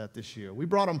some of that this year. We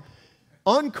brought them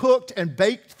uncooked and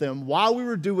baked them while we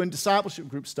were doing discipleship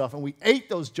group stuff, and we ate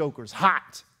those jokers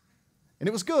hot, and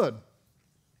it was good.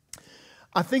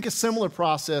 I think a similar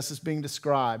process is being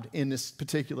described in this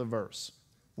particular verse,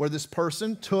 where this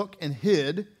person took and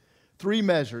hid 3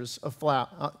 measures of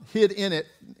flour, hid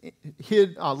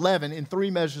leaven in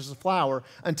 3 measures of flour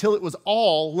until it was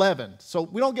all leavened. So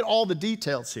we don't get all the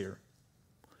details here.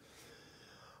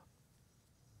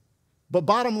 But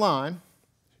bottom line,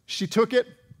 she took it,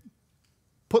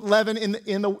 put leaven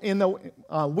in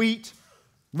the wheat,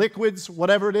 liquids,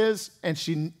 whatever it is, and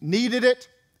she kneaded it.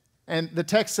 And the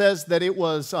text says that it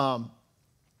was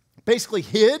basically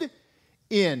hid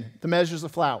in the measures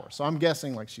of flour. So I'm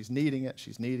guessing like she's kneading it,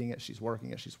 she's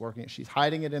working it, she's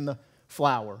hiding it in the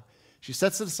flour. She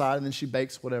sets it aside, and then she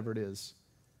bakes whatever it is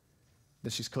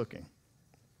that she's cooking.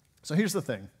 So here's the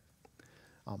thing.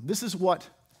 This is what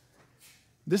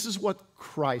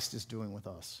Christ is doing with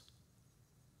us.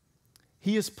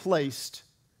 He has placed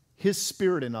His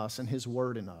Spirit in us and His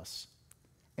Word in us,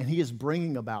 and He is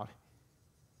bringing about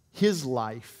His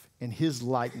life and His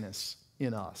likeness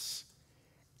in us.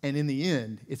 And in the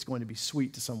end, it's going to be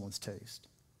sweet to someone's taste.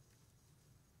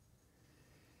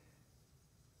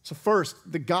 So first,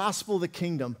 the gospel of the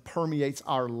kingdom permeates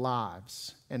our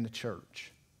lives and the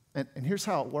church. And here's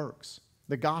how it works.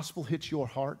 The gospel hits your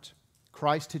heart.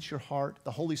 Christ hits your heart.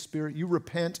 The Holy Spirit, you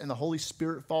repent, and the Holy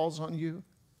Spirit falls on you.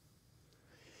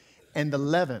 And the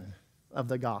leaven of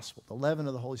the gospel, the leaven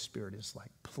of the Holy Spirit is like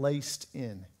placed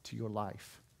into your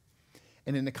life.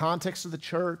 And in the context of the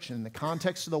church and in the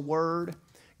context of the Word,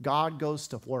 God goes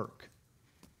to work,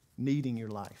 kneading your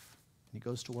life and he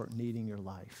goes to work kneading your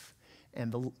life.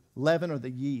 And the leaven or the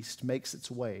yeast makes its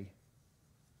way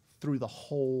through the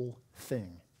whole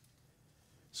thing.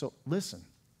 So listen,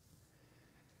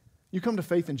 you come to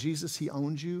faith in Jesus, he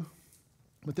owns you,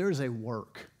 but there is a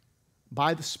work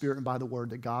by the Spirit and by the Word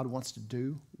that God wants to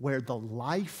do where the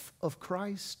life of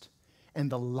Christ and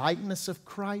the likeness of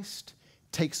Christ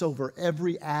takes over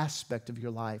every aspect of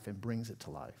your life and brings it to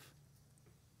life.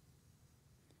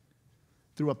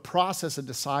 Through a process of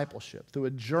discipleship, through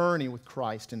a journey with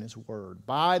Christ and his Word,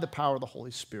 by the power of the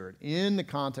Holy Spirit, in the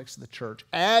context of the church,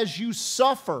 as you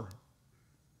suffer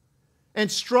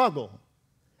and struggle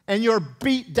and you're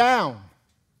beat down,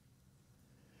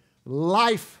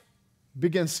 life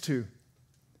begins to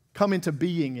come into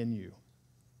being in you.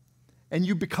 And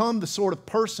you become the sort of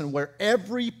person where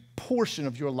every portion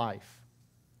of your life,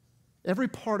 every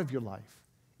part of your life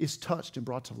is touched and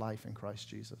brought to life in Christ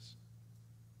Jesus.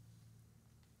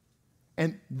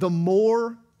 And the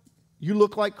more you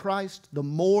look like Christ, the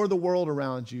more the world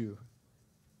around you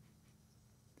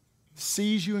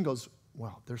sees you and goes,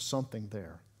 wow, there's something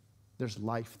there. There's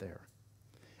life there.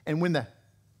 And when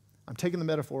I'm taking the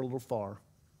metaphor a little far,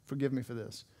 forgive me for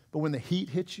this, but when the heat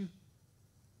hits you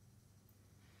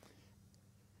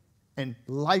and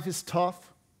life is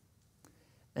tough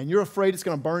and you're afraid it's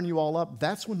going to burn you all up,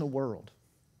 that's when the world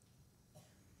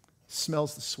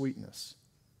smells the sweetness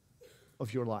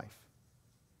of your life.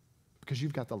 Because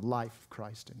you've got the life of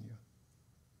Christ in you.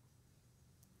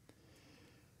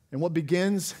 And what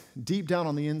begins deep down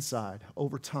on the inside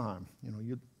over time,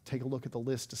 you take a look at the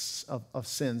list of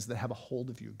sins that have a hold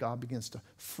of you. God begins to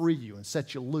free you and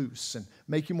set you loose and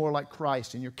make you more like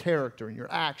Christ in your character and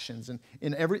your actions and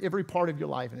in every part of your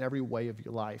life and every way of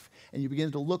your life. And you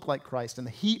begin to look like Christ, and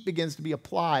the heat begins to be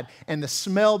applied, and the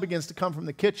smell begins to come from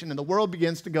the kitchen, and the world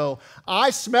begins to go, I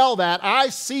smell that, I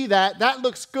see that, that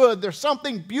looks good. There's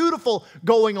something beautiful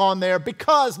going on there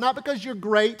not because you're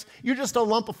great, you're just a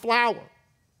lump of flour.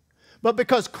 But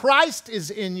because Christ is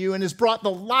in you and has brought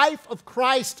the life of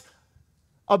Christ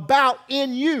about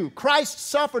in you. Christ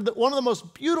suffered. One of the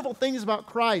most beautiful things about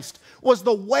Christ was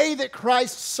the way that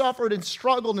Christ suffered and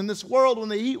struggled in this world when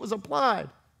the heat was applied.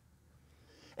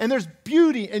 And there's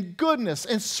beauty and goodness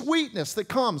and sweetness that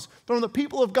comes from the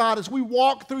people of God as we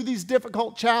walk through these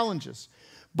difficult challenges.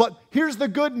 But here's the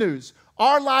good news.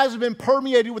 Our lives have been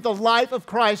permeated with the life of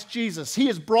Christ Jesus. He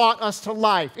has brought us to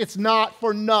life. It's not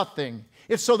for nothing.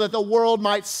 It's so that the world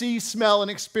might see, smell,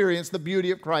 and experience the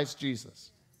beauty of Christ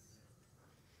Jesus.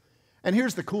 And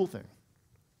here's the cool thing.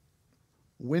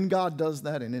 When God does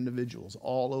that in individuals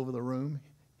all over the room,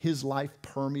 his life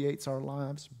permeates our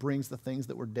lives, brings the things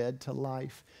that were dead to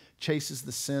life, chases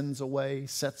the sins away,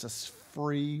 sets us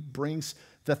free, brings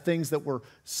the things that were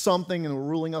something and were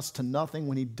ruling us to nothing.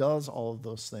 When he does all of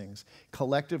those things,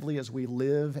 collectively as we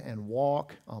live and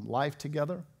walk life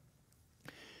together,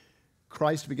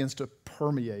 Christ begins to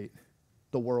permeate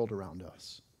the world around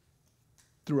us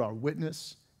through our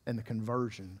witness and the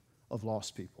conversion of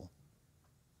lost people.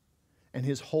 And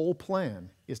his whole plan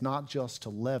is not just to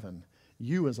leaven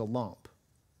you as a lump.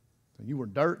 You were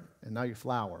dirt and now you're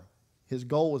flour. His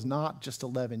goal was not just to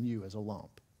leaven you as a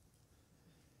lump.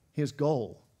 His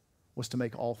goal was to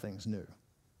make all things new.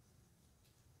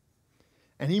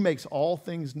 And he makes all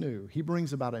things new. He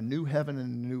brings about a new heaven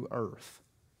and a new earth.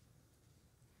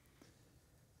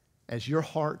 As your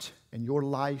heart and your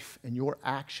life and your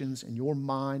actions and your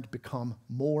mind become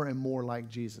more and more like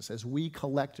Jesus, as we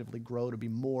collectively grow to be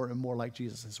more and more like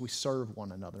Jesus, as we serve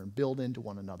one another and build into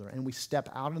one another, and we step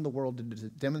out in the world to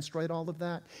demonstrate all of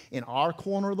that, in our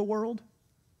corner of the world,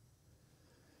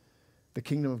 the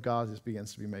kingdom of God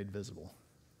begins to be made visible.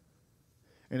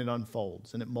 And it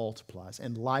unfolds and it multiplies,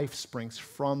 and life springs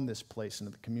from this place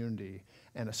into the community,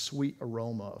 and a sweet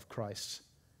aroma of Christ's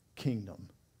kingdom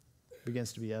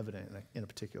begins to be evident in a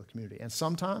particular community. And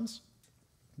sometimes,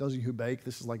 those of you who bake,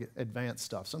 this is like advanced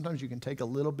stuff. Sometimes you can take a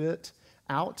little bit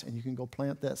out and you can go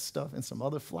plant that stuff in some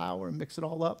other flour and mix it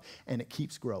all up, and it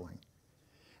keeps growing.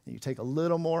 And you take a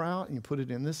little more out and you put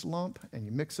it in this lump and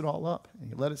you mix it all up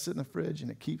and you let it sit in the fridge and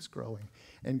it keeps growing.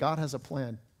 And God has a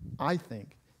plan, I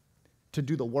think, to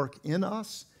do the work in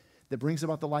us that brings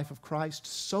about the life of Christ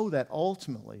so that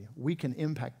ultimately we can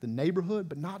impact the neighborhood,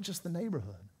 but not just the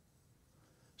neighborhood.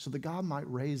 So that God might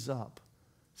raise up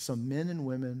some men and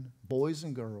women, boys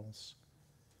and girls,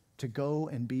 to go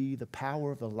and be the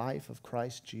power of the life of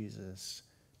Christ Jesus,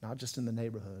 not just in the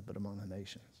neighborhood, but among the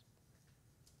nations.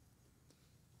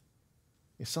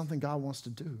 It's something God wants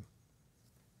to do.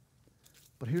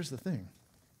 But here's the thing.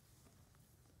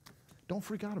 Don't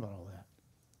freak out about all that.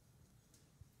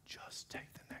 Just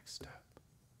take the next step.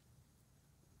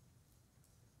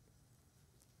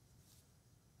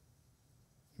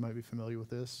 You might be familiar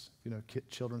with this. You know,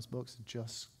 children's books,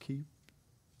 Just Keep.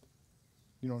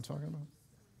 You know what I'm talking about?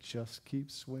 Just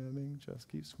keep swimming, just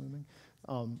keep swimming.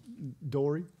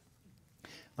 Dory,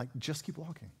 like, just keep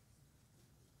walking.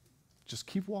 Just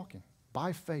keep walking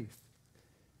by faith,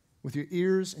 with your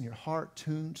ears and your heart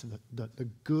tuned to the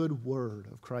good word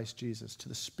of Christ Jesus, to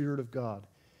the Spirit of God.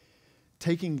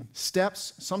 Taking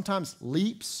steps, sometimes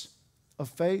leaps of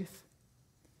faith,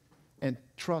 and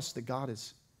trust that God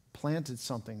has planted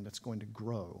something that's going to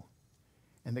grow,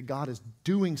 and that God is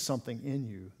doing something in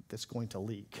you that's going to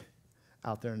leak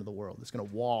out there into the world. It's going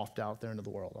to waft out there into the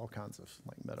world. All kinds of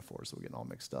like metaphors that we're getting all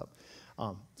mixed up.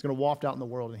 It's going to waft out in the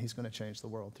world, and he's going to change the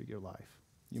world through your life.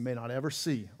 You may not ever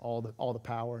see all the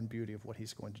power and beauty of what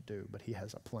he's going to do, but he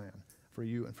has a plan for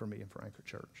you and for me and for Anchor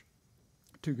Church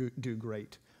to do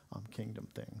great kingdom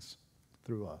things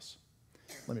through us.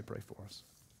 Let me pray for us.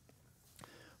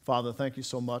 Father, thank you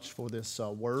so much for this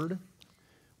word.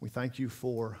 We thank you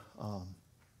for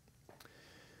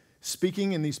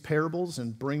speaking in these parables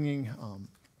and bringing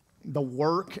the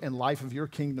work and life of your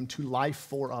kingdom to life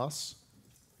for us.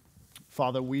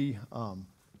 Father, we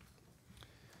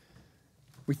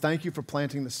thank you for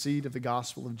planting the seed of the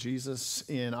gospel of Jesus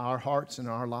in our hearts and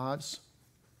our lives.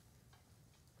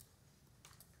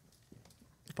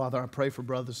 Father, I pray for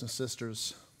brothers and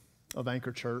sisters of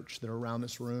Anchor Church that are around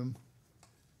this room.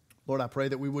 Lord, I pray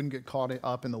that we wouldn't get caught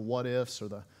up in the what ifs or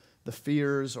the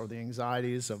fears or the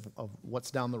anxieties of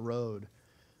what's down the road.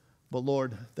 But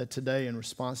Lord, that today in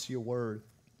response to your word,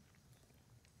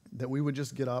 that we would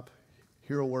just get up,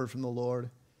 hear a word from the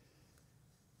Lord,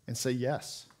 and say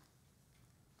yes.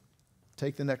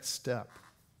 Take the next step.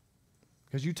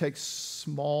 Because you take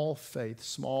small faith,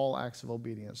 small acts of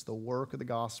obedience. The work of the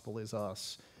gospel is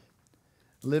us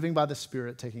living by the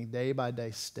Spirit, taking day by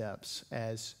day steps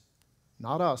as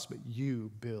not us, but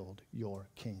you build your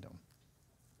kingdom.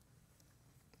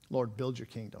 Lord, build your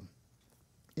kingdom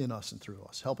in us and through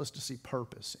us. Help us to see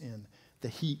purpose in the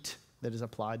heat that is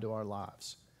applied to our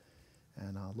lives.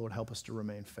 And Lord, help us to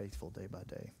remain faithful day by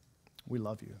day. We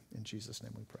love you. In Jesus'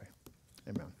 name we pray.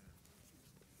 Amen.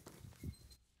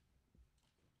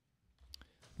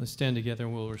 Let's stand together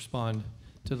and we'll respond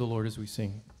to the Lord as we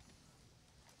sing.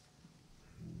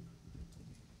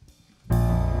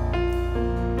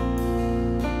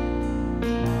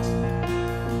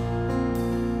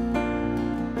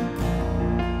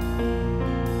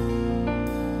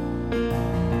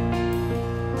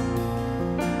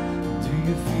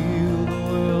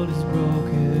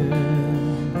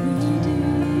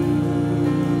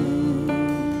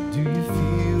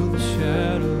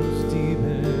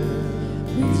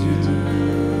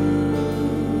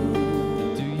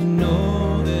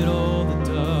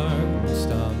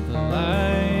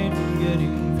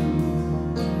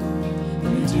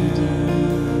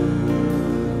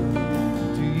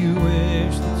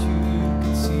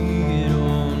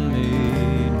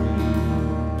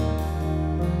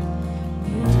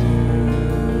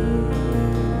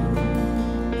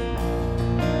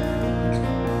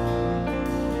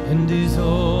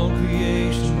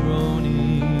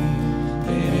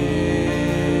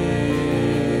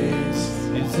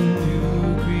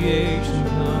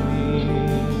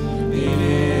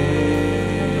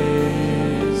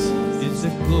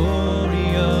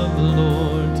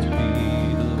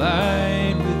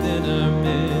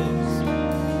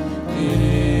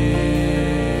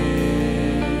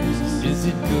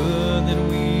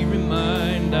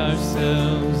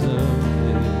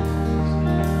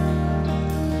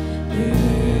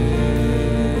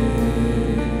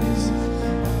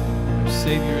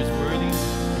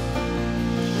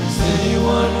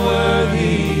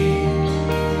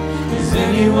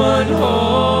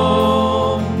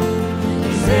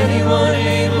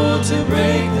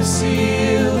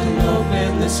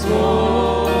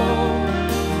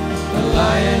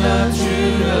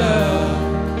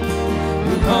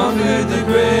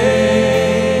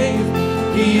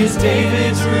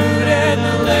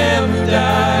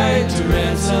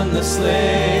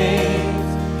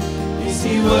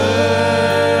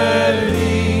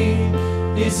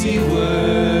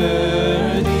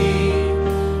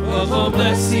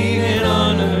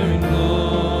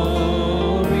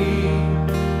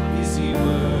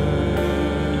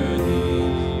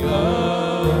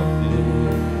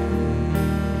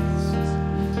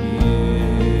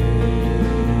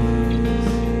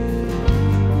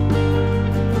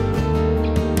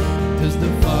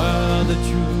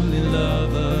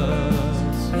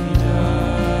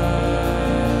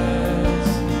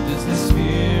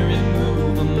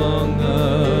 Among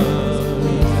us.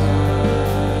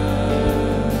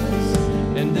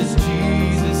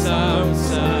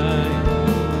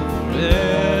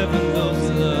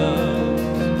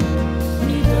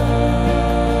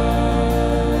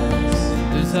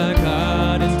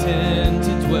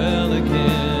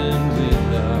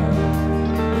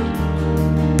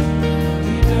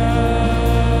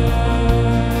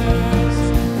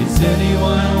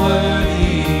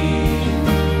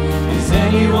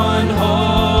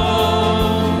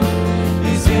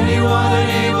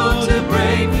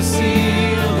 the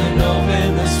seal and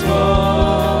open the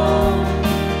scroll.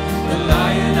 The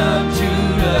Lion of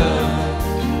Judah,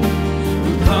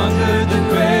 who conquered the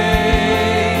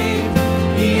grave.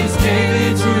 He is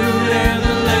David's root and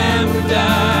the Lamb who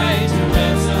died to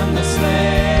ransom the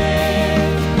slave.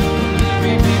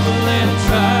 Every people and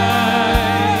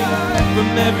tribe, from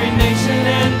every nation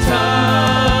and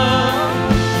tongue,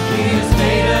 He has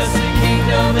made us a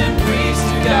kingdom and priests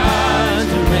to God,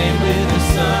 to reign with the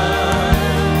Son.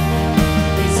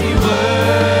 Is He worthy?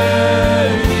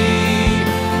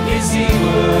 Is He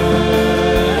worthy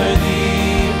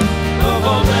of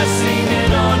all blessing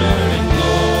and honor and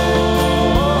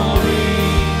glory?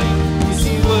 Is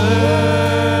He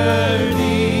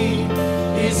worthy?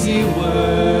 Is He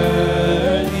worthy?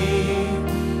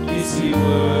 Is He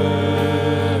worthy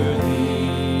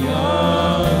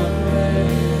of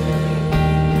praise?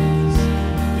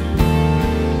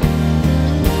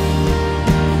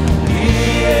 He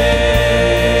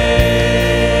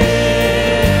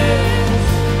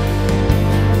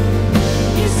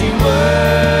is He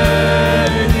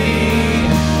worthy?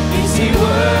 Is He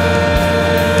worthy?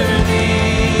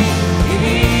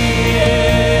 He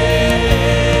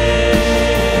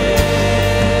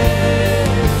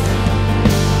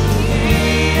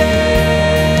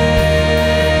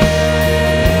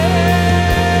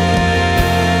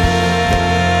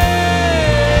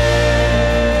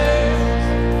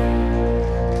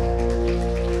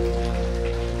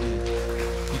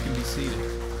You can be seated.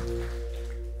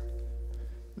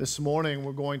 This morning,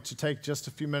 we're going to take just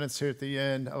a few minutes here at the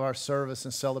end of our service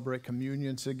and celebrate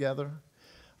communion together.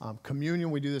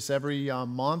 Communion, we do this every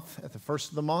month at the first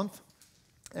of the month.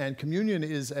 And communion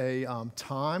is a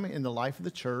time in the life of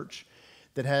the church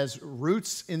that has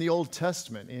roots in the Old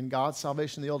Testament, in God's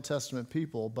salvation of the Old Testament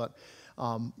people, but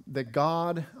that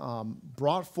God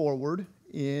brought forward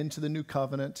into the new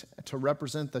covenant to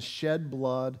represent the shed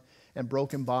blood and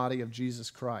broken body of Jesus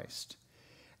Christ.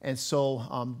 And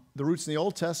so the roots in the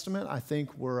Old Testament, I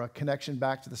think, were a connection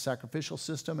back to the sacrificial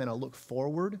system and a look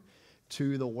forward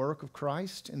to the work of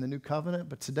Christ in the new covenant.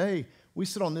 But today, we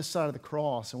sit on this side of the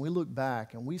cross and we look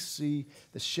back and we see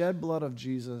the shed blood of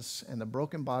Jesus and the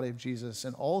broken body of Jesus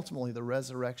and ultimately the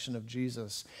resurrection of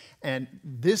Jesus. And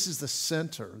this is the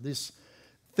center, this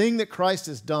thing that Christ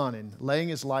has done in laying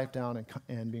His life down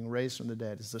and being raised from the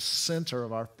dead is the center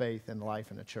of our faith and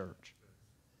life in the church.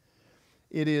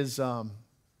 It is...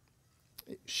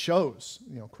 It shows,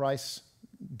 Christ's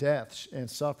death and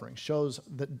suffering shows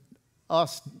that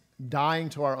us dying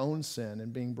to our own sin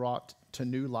and being brought to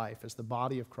new life as the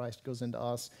body of Christ goes into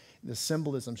us. The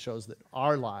symbolism shows that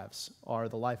our lives are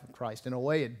the life of Christ. In a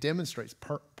way, it demonstrates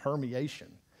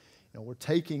permeation. We're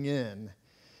taking in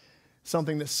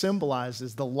something that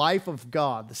symbolizes the life of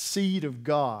God, the seed of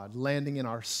God landing in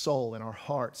our soul, in our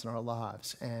hearts, in our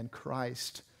lives, and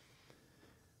Christ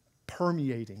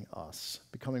permeating us,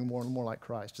 becoming more and more like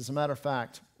Christ. As a matter of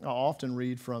fact, I often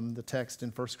read from the text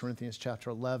in 1 Corinthians chapter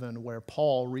 11 where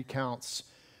Paul recounts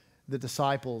the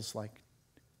disciples like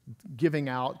giving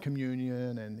out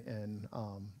communion and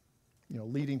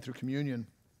leading through communion.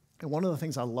 And one of the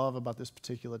things I love about this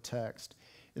particular text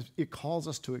is it calls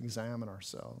us to examine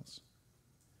ourselves.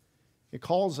 It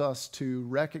calls us to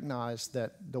recognize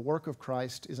that the work of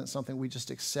Christ isn't something we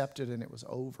just accepted and it was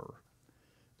over.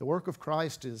 The work of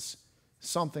Christ is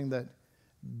something that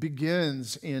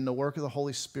begins in the work of the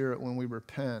Holy Spirit when we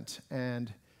repent.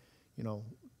 And,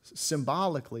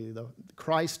 symbolically, the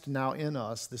Christ now in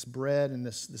us, this bread and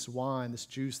this wine, this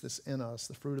juice that's in us,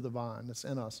 the fruit of the vine that's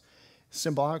in us,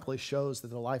 symbolically shows that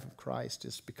the life of Christ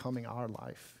is becoming our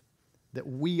life. That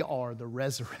we are the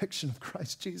resurrection of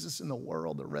Christ Jesus in the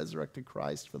world, the resurrected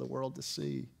Christ for the world to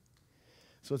see.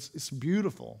 So it's a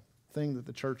beautiful thing that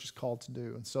the church is called to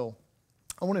do. And so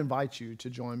I want to invite you to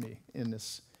join me in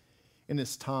this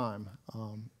time.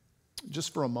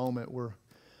 Just for a moment,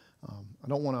 I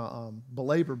don't want to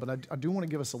belabor, but I do want to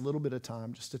give us a little bit of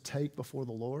time just to take before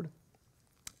the Lord.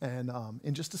 And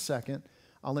in just a second,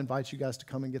 I'll invite you guys to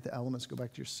come and get the elements, go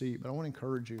back to your seat. But I want to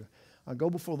encourage you,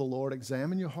 go before the Lord,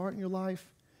 examine your heart and your life.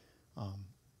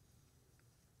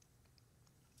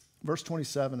 Verse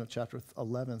 27 of chapter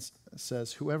 11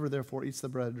 says, "Whoever therefore eats the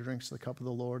bread or drinks the cup of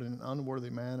the Lord in an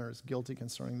unworthy manner is guilty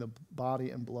concerning the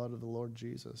body and blood of the Lord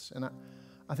Jesus." And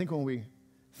I think when we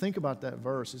think about that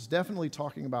verse, it's definitely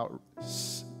talking about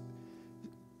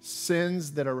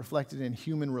sins that are reflected in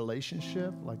human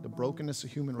relationship, like the brokenness of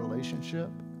human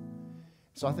relationship.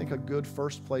 So I think a good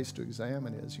first place to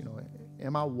examine is,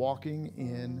 am I walking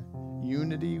in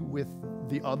unity with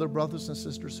the other brothers and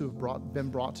sisters who have been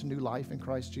brought to new life in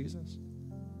Christ Jesus?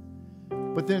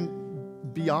 But then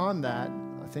beyond that,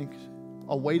 I think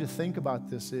a way to think about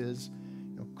this is,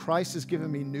 Christ has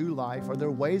given me new life. Are there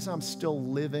ways I'm still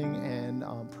living and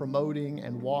promoting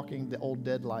and walking the old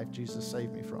dead life Jesus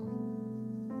saved me from?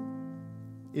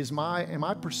 Am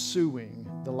I pursuing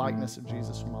the likeness of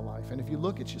Jesus in my life? And if you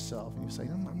look at yourself and you say,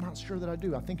 I'm not sure that I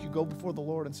do, I think you go before the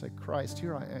Lord and say, Christ,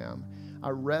 here I am. I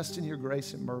rest in your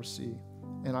grace and mercy,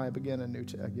 and I begin anew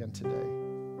again today.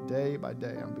 Day by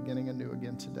day, I'm beginning anew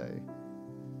again today.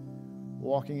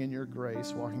 Walking in your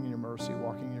grace, walking in your mercy,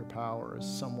 walking in your power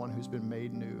as someone who's been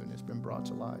made new and has been brought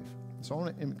to life. So I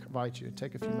want to invite you to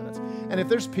take a few minutes. And if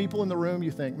there's people in the room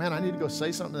you think, man, I need to go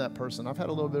say something to that person. I've had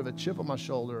a little bit of a chip on my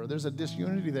shoulder, or there's a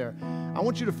disunity there. I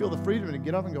want you to feel the freedom to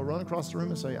get up and go run across the room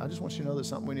and say, I just want you to know there's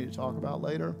something we need to talk about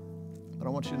later, but I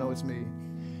want you to know it's me.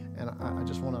 And I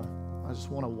just want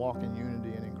to walk in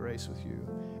unity and in grace with you.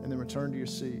 And then return to your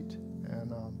seat.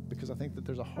 And because I think that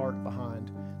there's a heart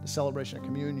behind the celebration of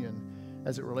communion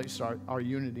as it relates to our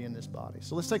unity in this body.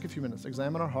 So let's take a few minutes,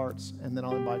 examine our hearts, and then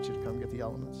I'll invite you to come get the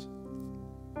elements.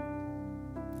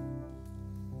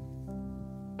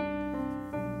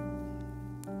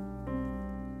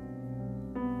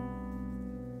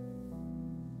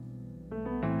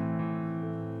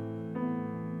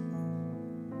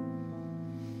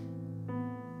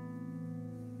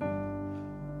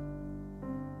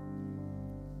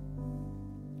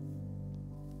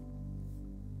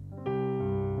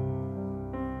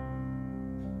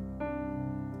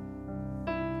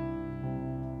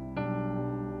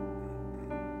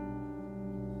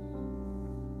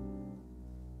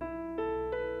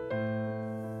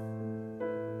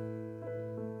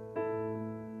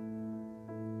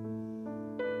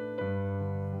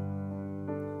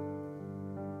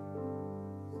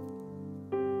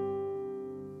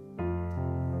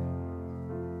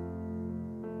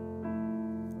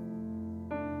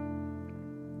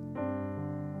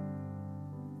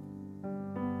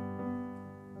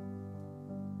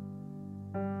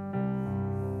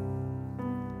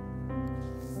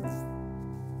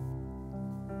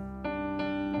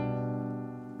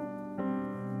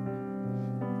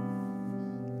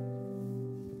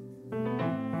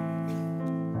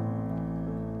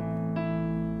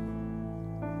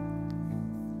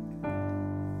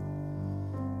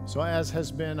 So as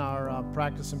has been our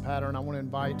practice and pattern, I want to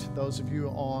invite those of you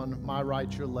on my right,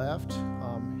 your left,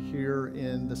 here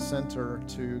in the center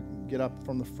to get up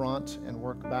from the front and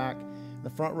work back. In the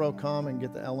front row, come and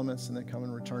get the elements and then come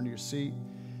and return to your seat.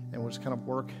 And we'll just kind of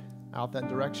work out that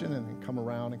direction and then come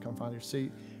around and come find your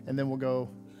seat. And then we'll go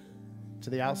to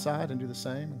the outside and do the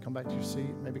same and come back to your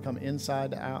seat. Maybe come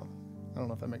inside to out. I don't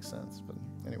know if that makes sense, but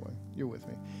anyway, you're with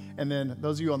me. And then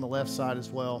those of you on the left side as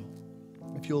well,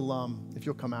 if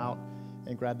you'll come out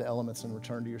and grab the elements and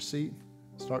return to your seat,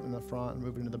 starting in the front and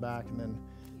moving to the back and then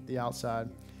the outside.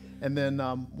 And then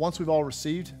once we've all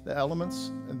received the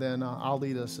elements, and then I'll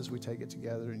lead us as we take it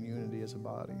together in unity as a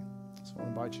body. So I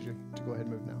invite you to go ahead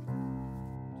and move now.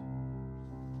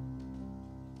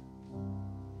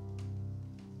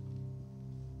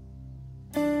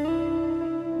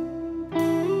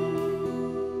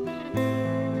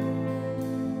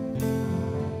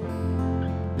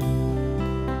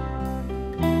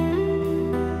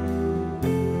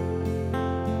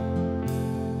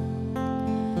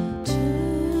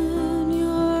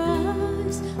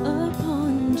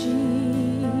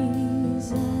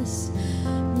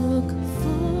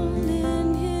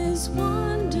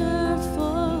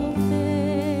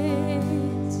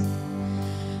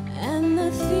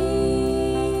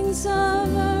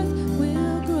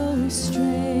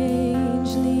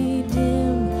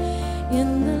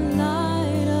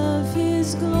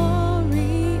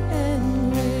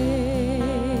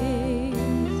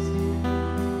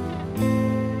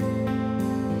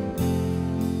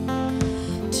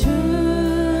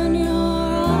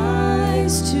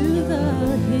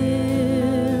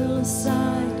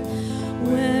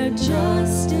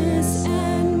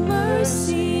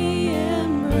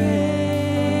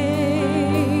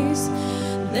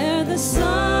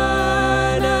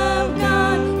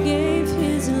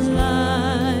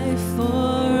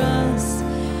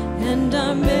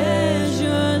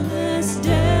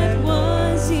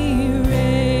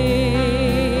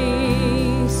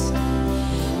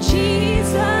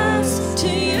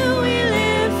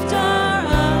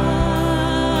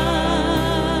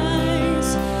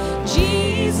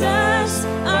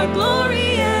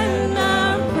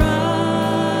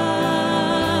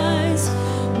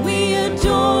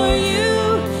 Adore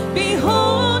you.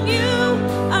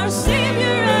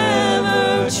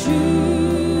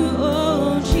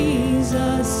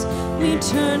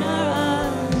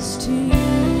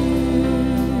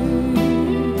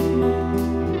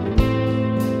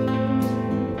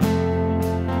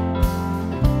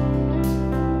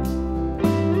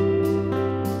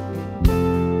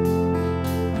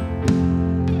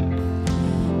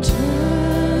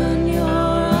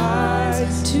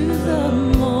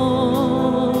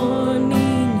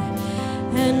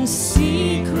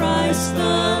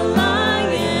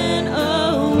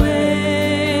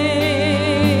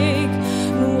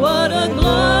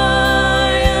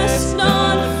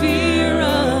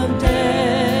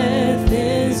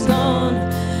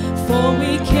 for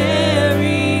we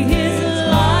carry his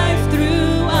life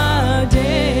through our days.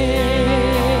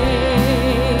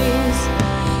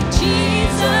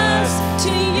 Jesus,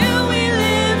 to you we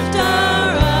lift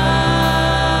our eyes.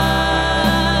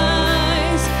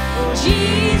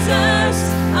 Jesus,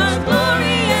 our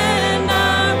glory and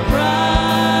our prize.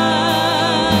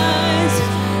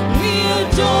 We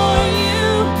adore you,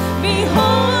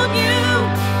 behold you,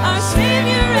 our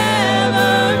Savior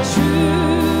ever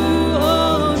true.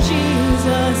 Oh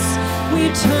Jesus, we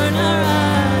turn our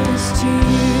eyes to you.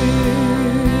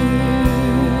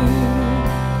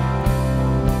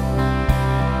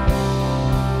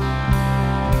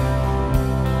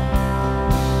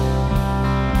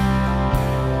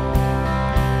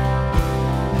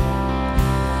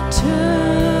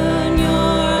 Turn your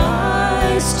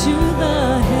eyes to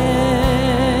the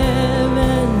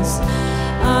heavens.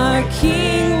 Our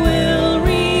King will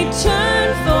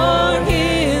return for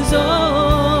his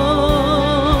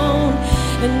own,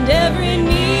 and every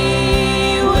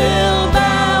knee will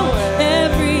bow,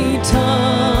 every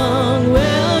tongue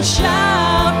will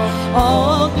shout,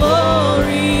 all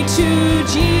glory to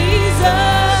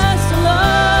Jesus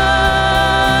alone.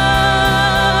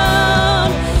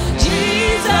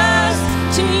 Jesus,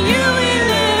 to you we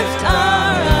lift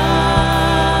our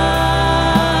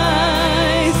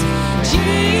eyes.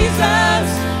 Jesus,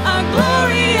 our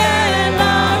glory and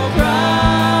our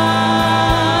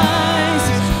prize.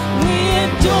 We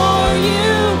adore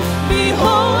you,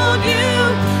 behold you,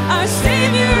 our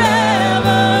Savior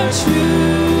ever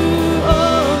true.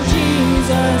 Oh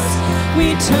Jesus, we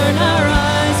turn our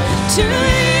eyes to you.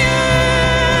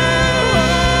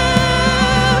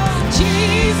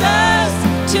 Jesus,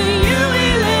 to you we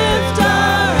lift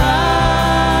our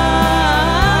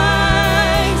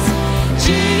eyes.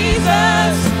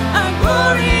 Jesus, our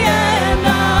glory and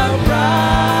our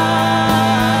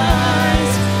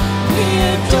prize. We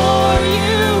adore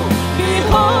you,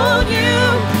 behold you,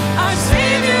 our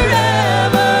Savior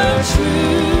ever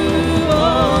true.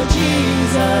 Oh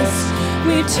Jesus,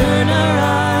 we turn our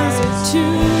eyes to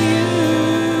you.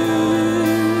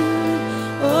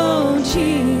 Oh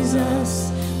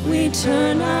Jesus, we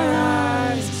turn our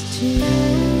eyes to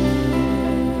you.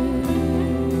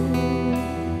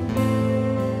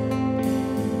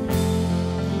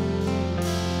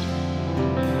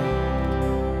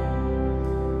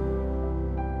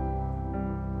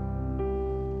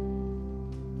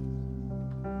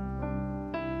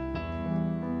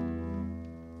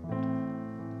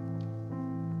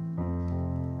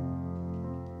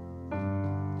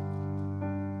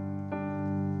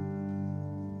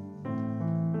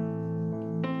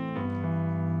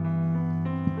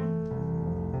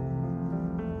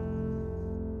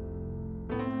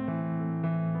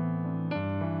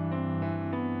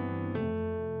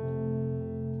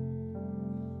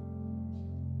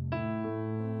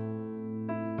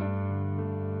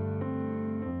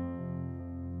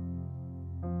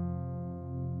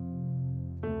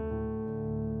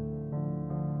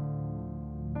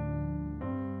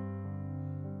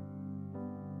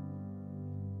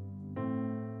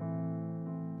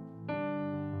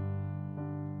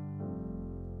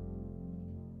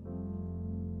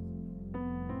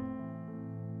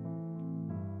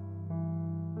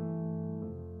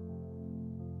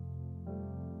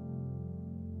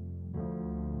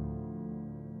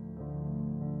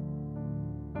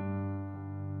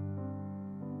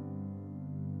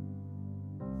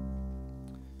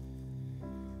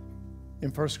 In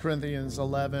 1 Corinthians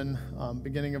 11,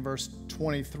 beginning in verse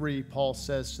 23, Paul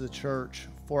says to the church,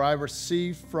 "For I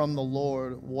received from the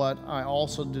Lord what I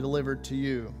also delivered to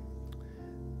you,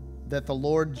 that the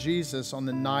Lord Jesus, on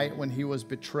the night when he was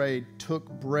betrayed, took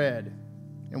bread,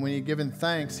 and when he had given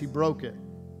thanks, he broke it,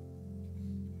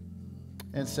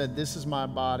 and said, 'This is my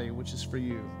body, which is for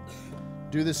you.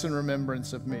 Do this in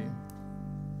remembrance of me.'"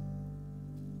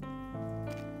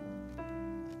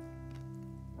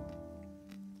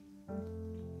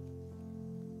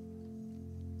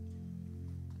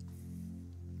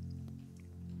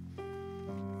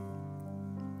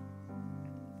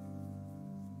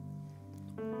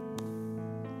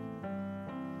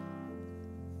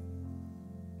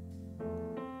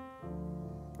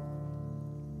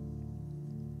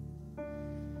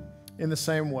 In the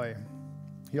same way,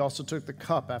 he also took the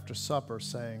cup after supper,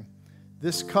 saying,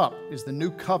 "This cup is the new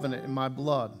covenant in my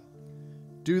blood.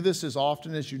 Do this as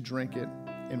often as you drink it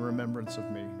in remembrance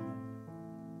of me."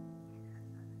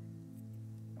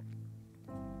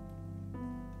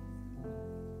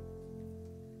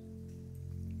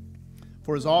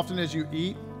 For as often as you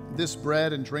eat this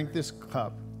bread and drink this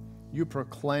cup, you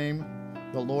proclaim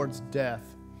the Lord's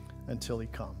death until he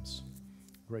comes.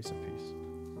 Grace and peace.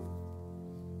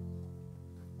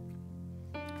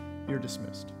 You're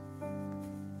dismissed.